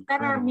incredible.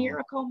 been our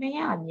miracle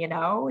man,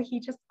 he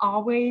just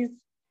always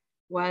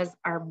was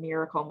our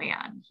miracle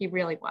man. He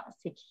really was.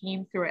 He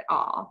came through it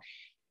all.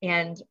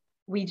 And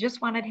we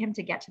just wanted him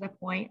to get to the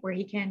point where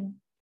he can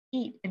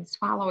eat and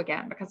swallow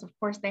again, because of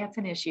course that's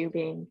an issue,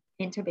 being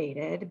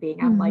intubated,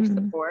 being on life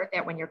support,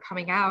 that when you're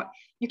coming out,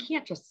 you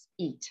can't just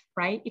eat,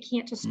 right? You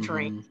can't just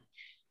drink.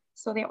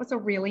 So that was a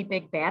really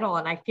big battle.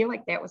 And I feel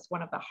like that was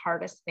one of the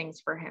hardest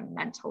things for him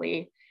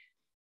mentally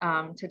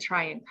to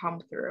try and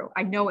come through.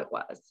 I know it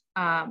was.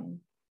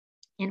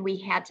 And we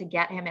had to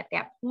get him at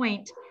that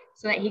point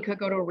so that he could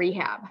go to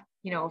rehab,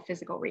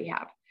 physical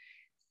rehab.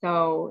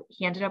 So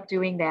he ended up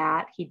doing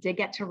that. He did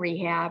get to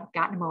rehab,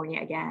 got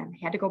pneumonia again,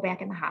 had to go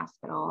back in the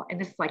hospital. And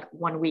this is like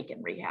 1 week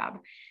in rehab.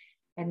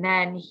 And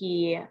then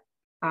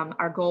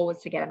our goal was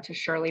to get him to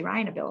Shirley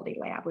Ryan Ability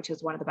Lab, which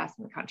is one of the best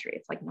in the country.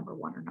 It's like number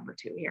 1 or number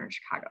 2 here in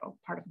Chicago,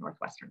 part of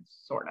Northwestern,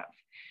 sort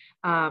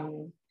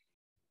of.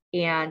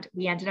 And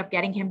we ended up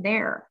getting him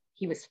there.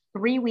 He was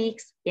 3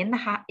 weeks in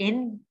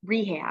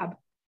rehab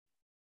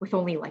with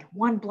only like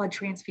 1 blood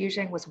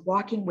transfusion, was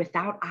walking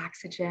without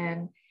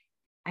oxygen.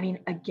 I mean,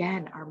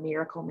 again, our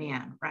miracle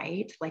man,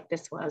 right? Like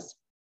this was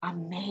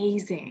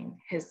amazing.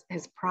 His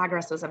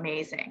progress was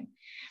amazing.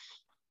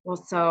 Well,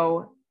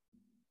 so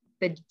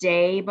the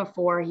day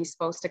before he's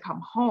supposed to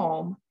come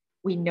home,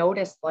 we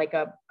noticed like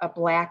a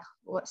black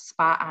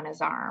spot on his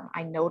arm.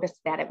 I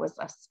noticed that it was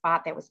a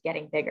spot that was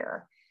getting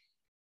bigger.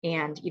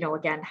 And,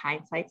 again,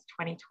 hindsight's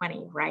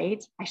 2020,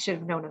 right? I should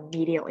have known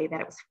immediately that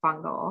it was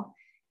fungal.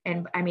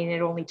 And I mean,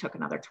 it only took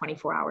another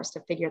 24 hours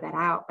to figure that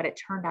out, but it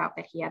turned out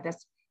that he had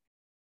this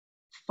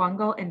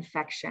fungal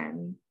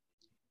infection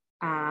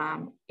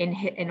in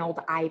an old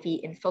IV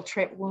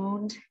infiltrate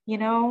wound,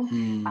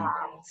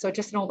 so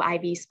just an old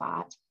IV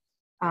spot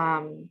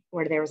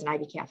where there was an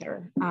IV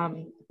catheter.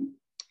 And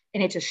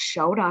it just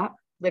showed up,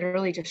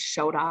 literally just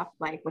showed up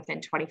like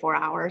within 24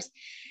 hours.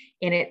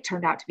 And it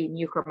turned out to be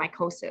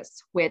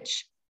mucormycosis,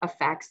 which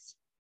affects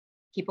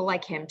people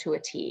like him to a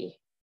T.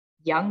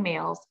 Young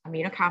males,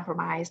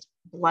 immunocompromised,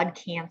 blood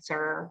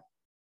cancer.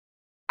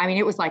 I mean,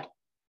 it was like,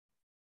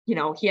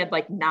 he had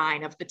like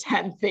 9 of the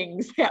 10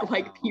 things that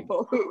like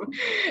people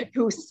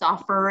who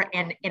suffer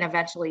and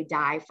eventually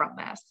die from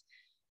this.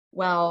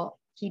 Well,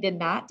 he did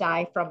not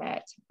die from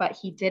it, but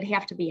he did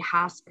have to be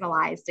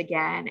hospitalized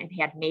again and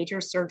had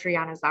major surgery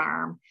on his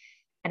arm.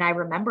 And I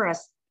remember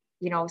us,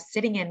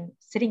 sitting in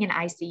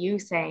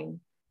ICU saying,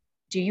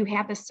 do you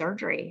have this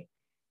surgery?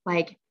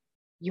 Like,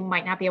 you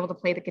might not be able to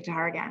play the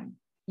guitar again.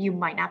 You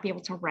might not be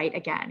able to write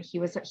again. He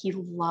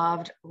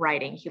loved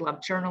writing. He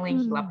loved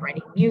journaling. He loved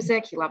writing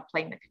music. He loved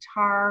playing the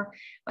guitar.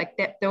 Like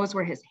that, those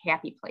were his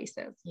happy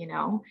places,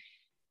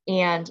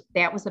 and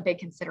that was a big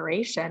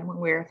consideration when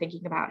we were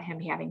thinking about him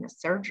having this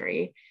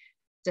surgery.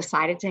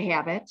 Decided to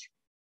have it,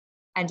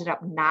 ended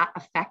up not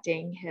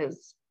affecting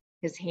his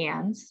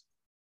hands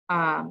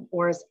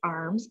or his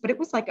arms, but it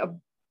was like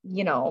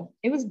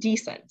it was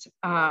decent.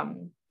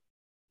 And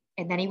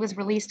then he was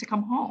released to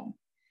come home.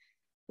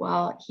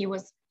 Well, he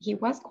was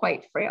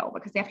quite frail,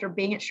 because after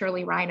being at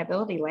Shirley Ryan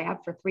Ability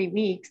Lab for 3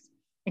 weeks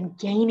and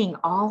gaining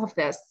all of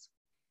this,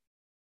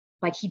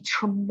 like he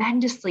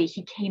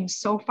came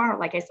so far,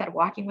 like I said,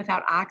 walking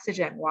without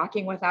oxygen,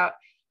 walking without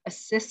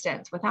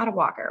assistance, without a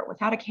walker,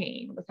 without a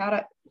cane,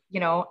 without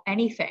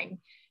anything.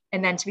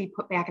 And then to be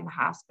put back in the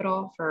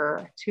hospital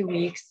for 2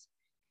 weeks,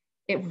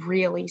 it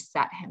really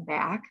set him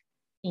back.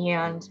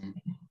 And,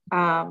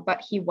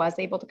 but he was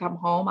able to come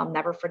home. I'll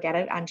never forget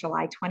it, on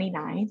July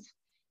 29th.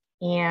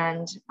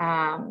 And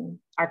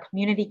our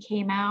community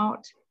came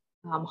out,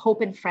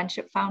 Hope and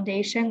Friendship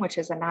Foundation, which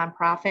is a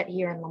nonprofit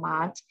here in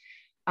Lamont,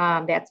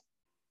 that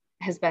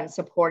has been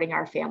supporting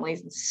our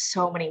families in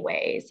so many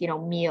ways,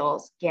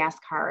 meals, gas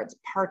cards,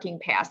 parking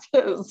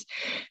passes.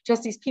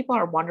 Just these people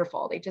are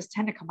wonderful. They just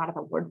tend to come out of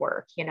the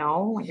woodwork,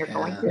 when you're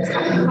going through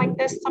something like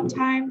this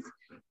sometimes,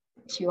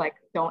 that you like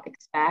don't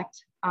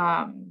expect.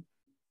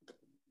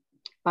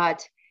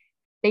 But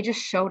they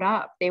just showed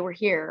up. They were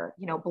here,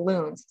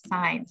 balloons,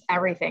 signs,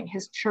 everything.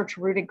 His church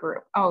rooted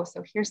group. Oh,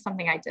 so here's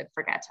something I did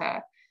forget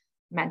to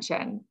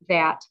mention,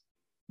 that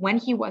when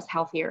he was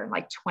healthier in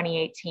like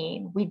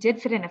 2018, we did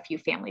fit in a few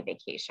family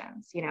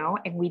vacations,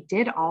 and we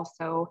did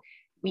also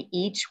we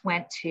each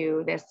went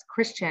to this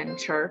Christian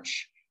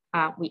church.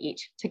 We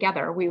each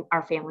together,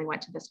 our family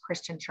went to this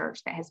Christian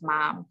church that his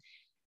mom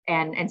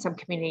and some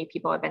community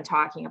people have been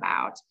talking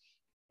about.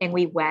 And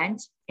we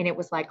went, and it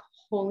was like,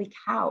 holy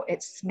cow,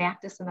 it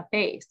smacked us in the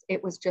face.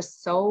 It was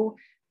just so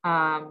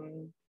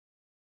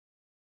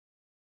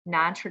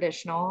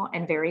non-traditional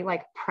and very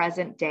like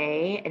present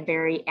day and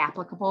very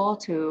applicable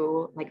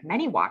to like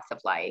many walks of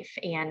life,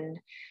 and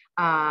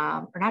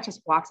or not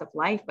just walks of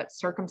life, but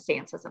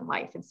circumstances in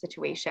life and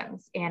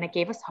situations. And it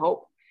gave us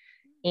hope.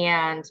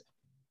 And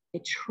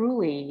it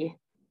truly,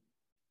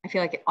 I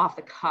feel like off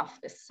the cuff,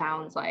 this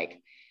sounds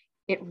like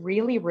it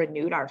really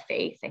renewed our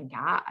faith in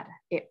God.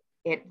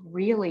 It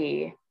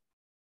really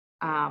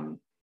kind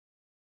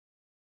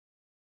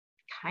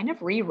of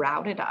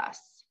rerouted us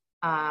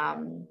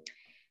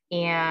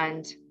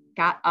and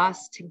got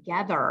us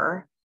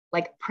together,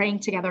 like praying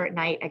together at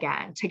night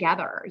again,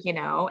 together, you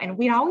know, and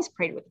we'd always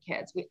prayed with the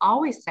kids. We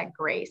always said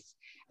grace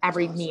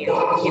every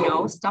meal, you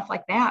know, stuff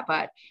like that.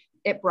 But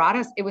it brought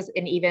us, it was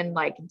an even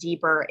like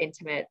deeper,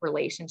 intimate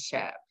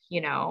relationship,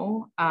 you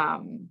know,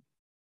 and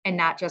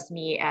not just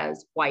me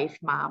as wife,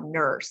 mom,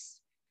 nurse,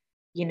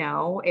 you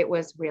know, it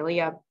was really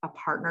a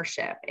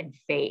partnership in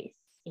faith.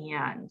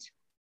 And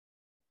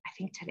I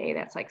think today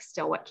that's like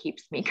still what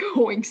keeps me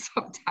going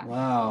sometimes.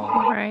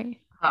 Wow. Right.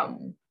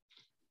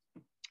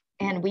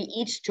 And we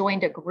each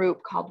joined a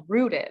group called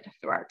Rooted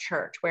through our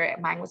church, where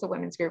mine was a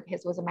women's group,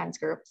 his was a men's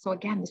group. So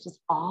again, this was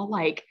all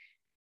like,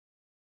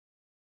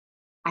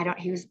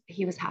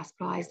 he was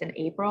hospitalized in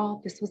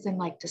April. This was in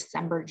like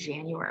December,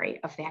 January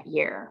of that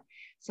year.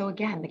 So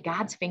again, the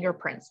God's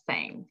fingerprints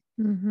thing,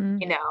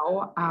 you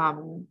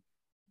know?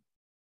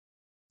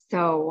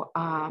 So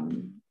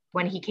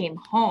when he came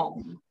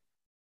home,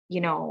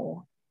 you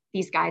know,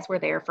 these guys were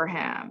there for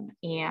him,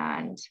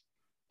 and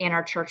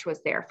our church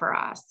was there for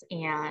us,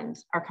 and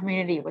our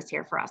community was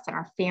here for us, and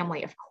our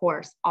family, of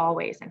course,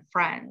 always, and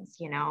friends,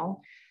 you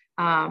know.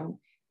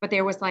 But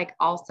there was like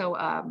also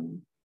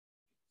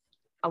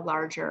a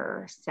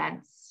larger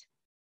sense.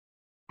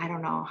 I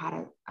don't know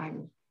how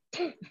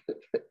to,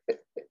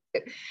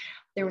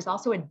 there was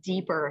also a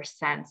deeper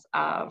sense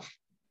of,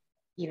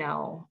 you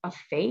know, of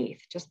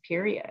faith, just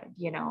period,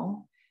 you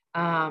know,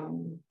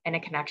 and a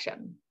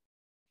connection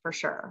for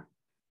sure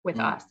with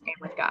us and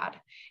with God.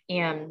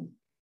 And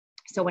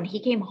so when he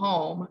came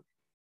home,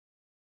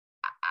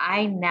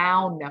 I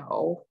now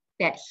know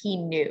that he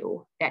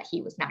knew that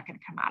he was not going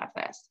to come out of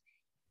this.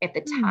 At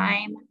the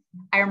time,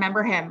 I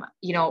remember him,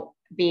 you know,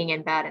 being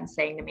in bed and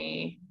saying to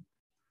me,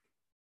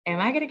 am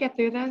I going to get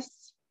through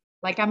this?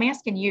 Like, I'm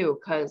asking you,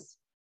 because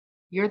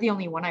you're the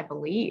only one I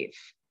believe,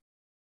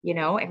 you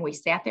know. And we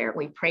sat there and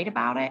we prayed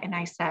about it. And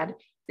I said,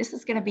 this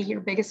is going to be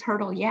your biggest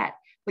hurdle yet,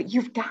 but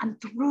you've gotten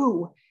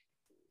through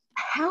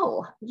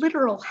hell,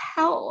 literal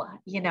hell,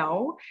 you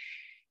know,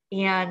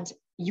 and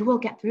you will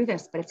get through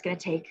this, but it's going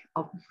to take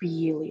a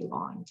really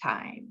long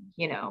time.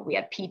 You know, we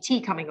had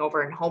PT coming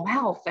over and home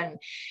health. And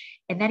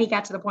then he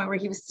got to the point where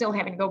he was still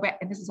having to go back.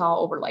 And this is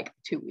all over like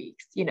 2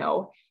 weeks, you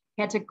know,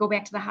 he had to go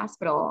back to the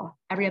hospital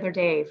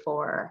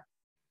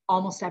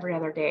almost every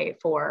other day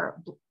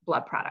for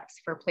blood products,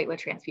 for platelet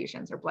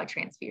transfusions or blood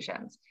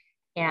transfusions,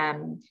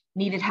 and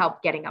needed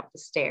help getting up the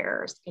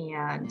stairs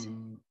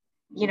and,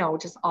 you know,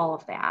 just all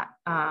of that.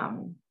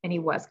 And he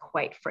was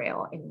quite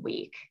frail and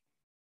weak,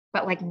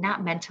 but like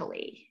not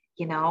mentally,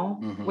 you know,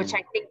 which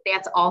I think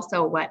that's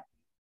also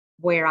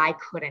where I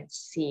couldn't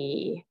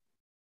see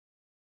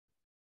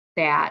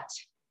that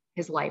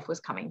his life was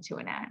coming to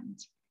an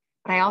end.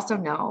 But I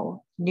also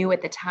knew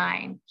at the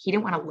time he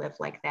didn't want to live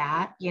like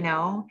that, you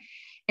know.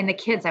 And the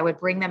kids, I would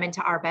bring them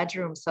into our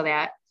bedroom so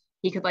that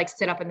he could like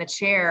sit up in the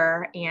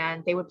chair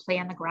and they would play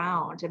on the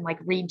ground and like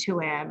read to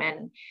him.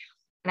 And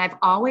I've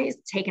always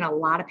taken a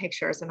lot of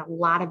pictures and a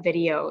lot of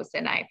videos.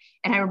 And I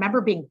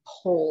remember being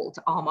pulled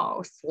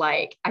almost,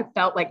 like I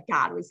felt like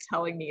God was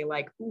telling me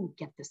like, ooh,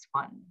 get this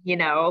one, you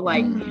know,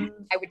 like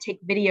I would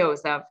take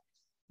videos of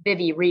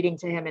Vivi reading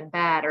to him in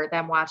bed, or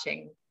them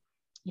watching,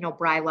 you know,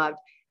 Bri loved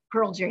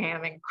Pearl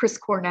Jam and Chris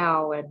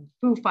Cornell and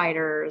Foo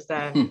Fighters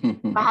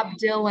and Bob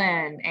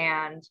Dylan.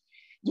 And,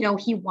 you know,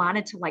 he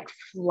wanted to like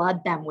flood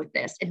them with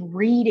this and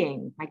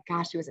reading. My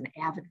gosh, he was an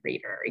avid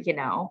reader, you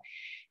know?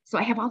 So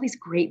I have all these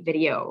great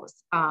videos.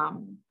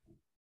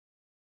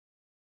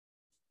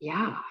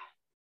 Yeah.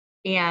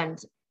 And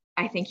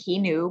I think he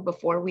knew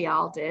before we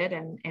all did.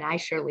 And I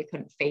surely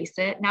couldn't face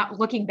it. Now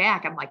looking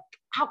back, I'm like,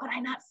 how could I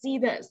not see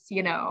this?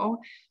 You know,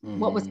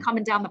 what was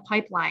coming down the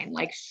pipeline,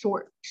 like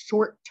short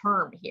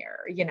term here,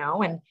 you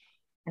know, and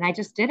I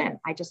just didn't,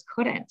 I just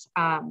couldn't.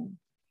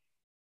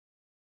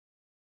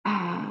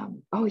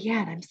 Oh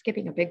yeah. And I'm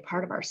skipping a big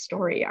part of our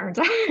story, aren't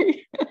I?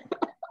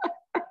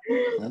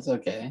 That's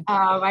okay.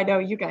 I know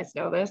you guys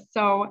know this.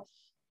 So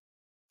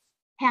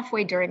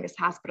halfway during this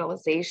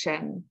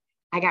hospitalization,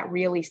 I got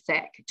really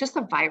sick, just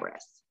a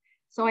virus.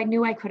 So I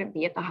knew I couldn't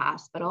be at the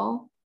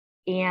hospital.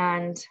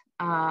 And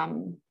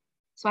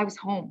so I was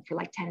home for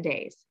like 10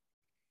 days.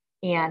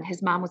 And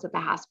his mom was at the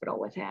hospital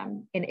with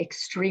him and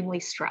extremely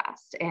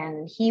stressed.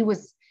 And he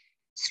was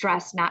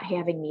stressed not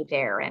having me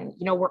there. And,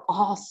 we're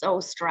all so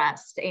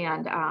stressed.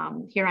 And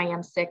here I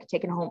am sick,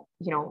 taking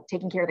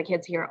care of the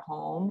kids here at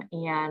home.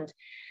 And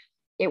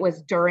it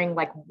was during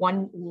like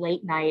one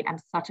late night. I'm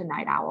such a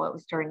night owl. It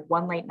was during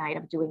one late night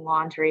of doing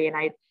laundry. And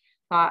I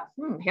thought,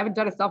 haven't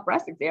done a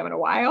self-breast exam in a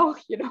while,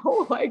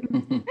 like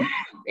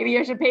maybe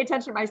I should pay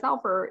attention to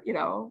myself for,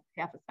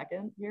 half a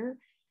second here.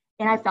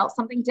 And I felt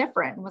something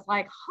different and was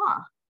like,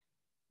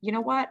 you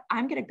know what?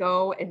 I'm going to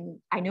go, and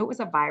I knew it was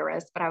a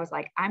virus, but I was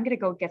like, I'm going to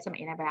go get some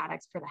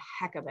antibiotics for the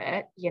heck of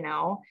it, and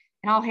I'll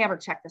have her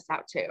check this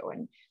out too.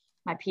 And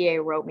my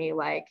PA wrote me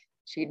like,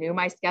 she knew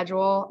my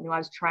schedule, knew I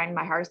was trying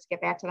my hardest to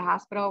get back to the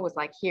hospital, was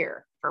like,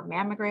 here for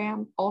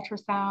mammogram,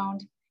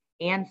 ultrasound,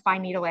 and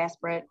fine needle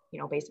aspirate,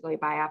 basically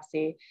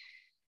biopsy,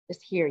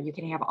 just here, you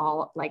can have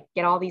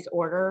get all these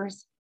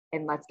orders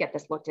and let's get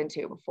this looked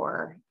into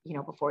before you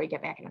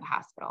get back into the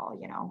hospital,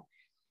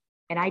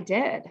 and I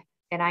did.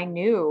 And I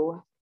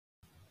knew.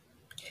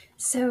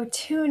 So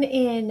tune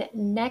in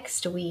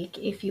next week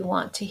if you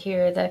want to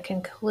hear the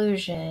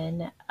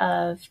conclusion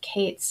of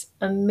Kate's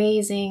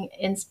amazing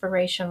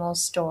inspirational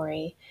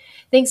story.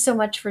 Thanks so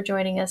much for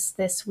joining us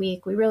this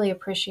week. We really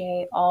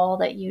appreciate all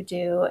that you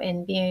do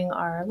in being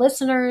our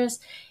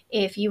listeners.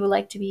 If you would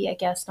like to be a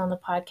guest on the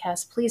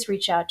podcast, please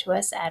reach out to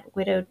us at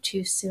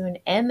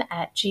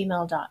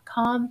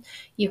widowedtoosoonm@gmail.com.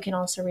 You can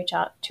also reach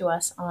out to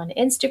us on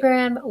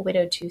Instagram,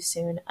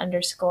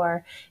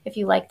 widowedtoosoon_. If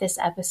you like this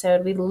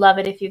episode, we'd love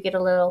it if you get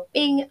a little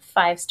bing,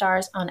 5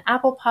 stars on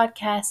Apple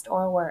Podcast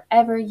or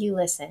wherever you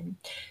listen.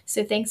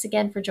 So thanks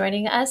again for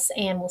joining us,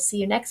 and we'll see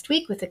you next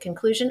week with the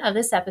conclusion of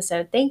this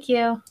episode. Thank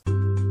you.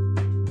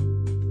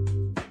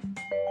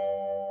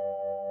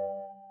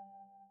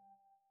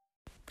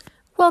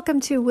 Welcome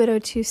to Widow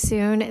Too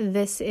Soon.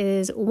 This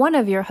is one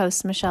of your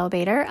hosts, Michelle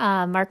Bader.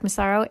 Mark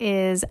Massaro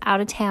is out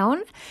of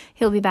town.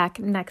 He'll be back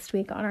next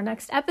week on our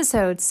next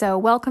episode. So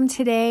welcome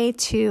today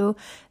to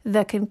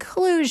the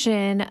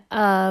conclusion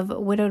of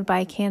Widowed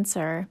by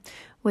Cancer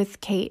with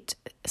Kate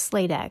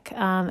Sladek.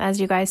 As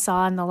you guys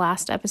saw in the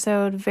last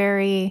episode,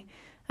 very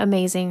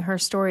amazing, her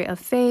story of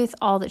faith,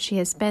 all that she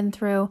has been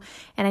through.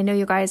 And I know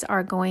you guys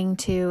are going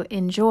to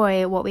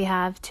enjoy what we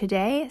have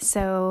today.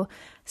 So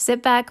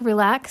sit back,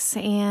 relax,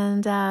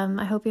 and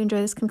I hope you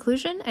enjoy this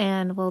conclusion,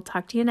 and we'll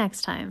talk to you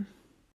next time.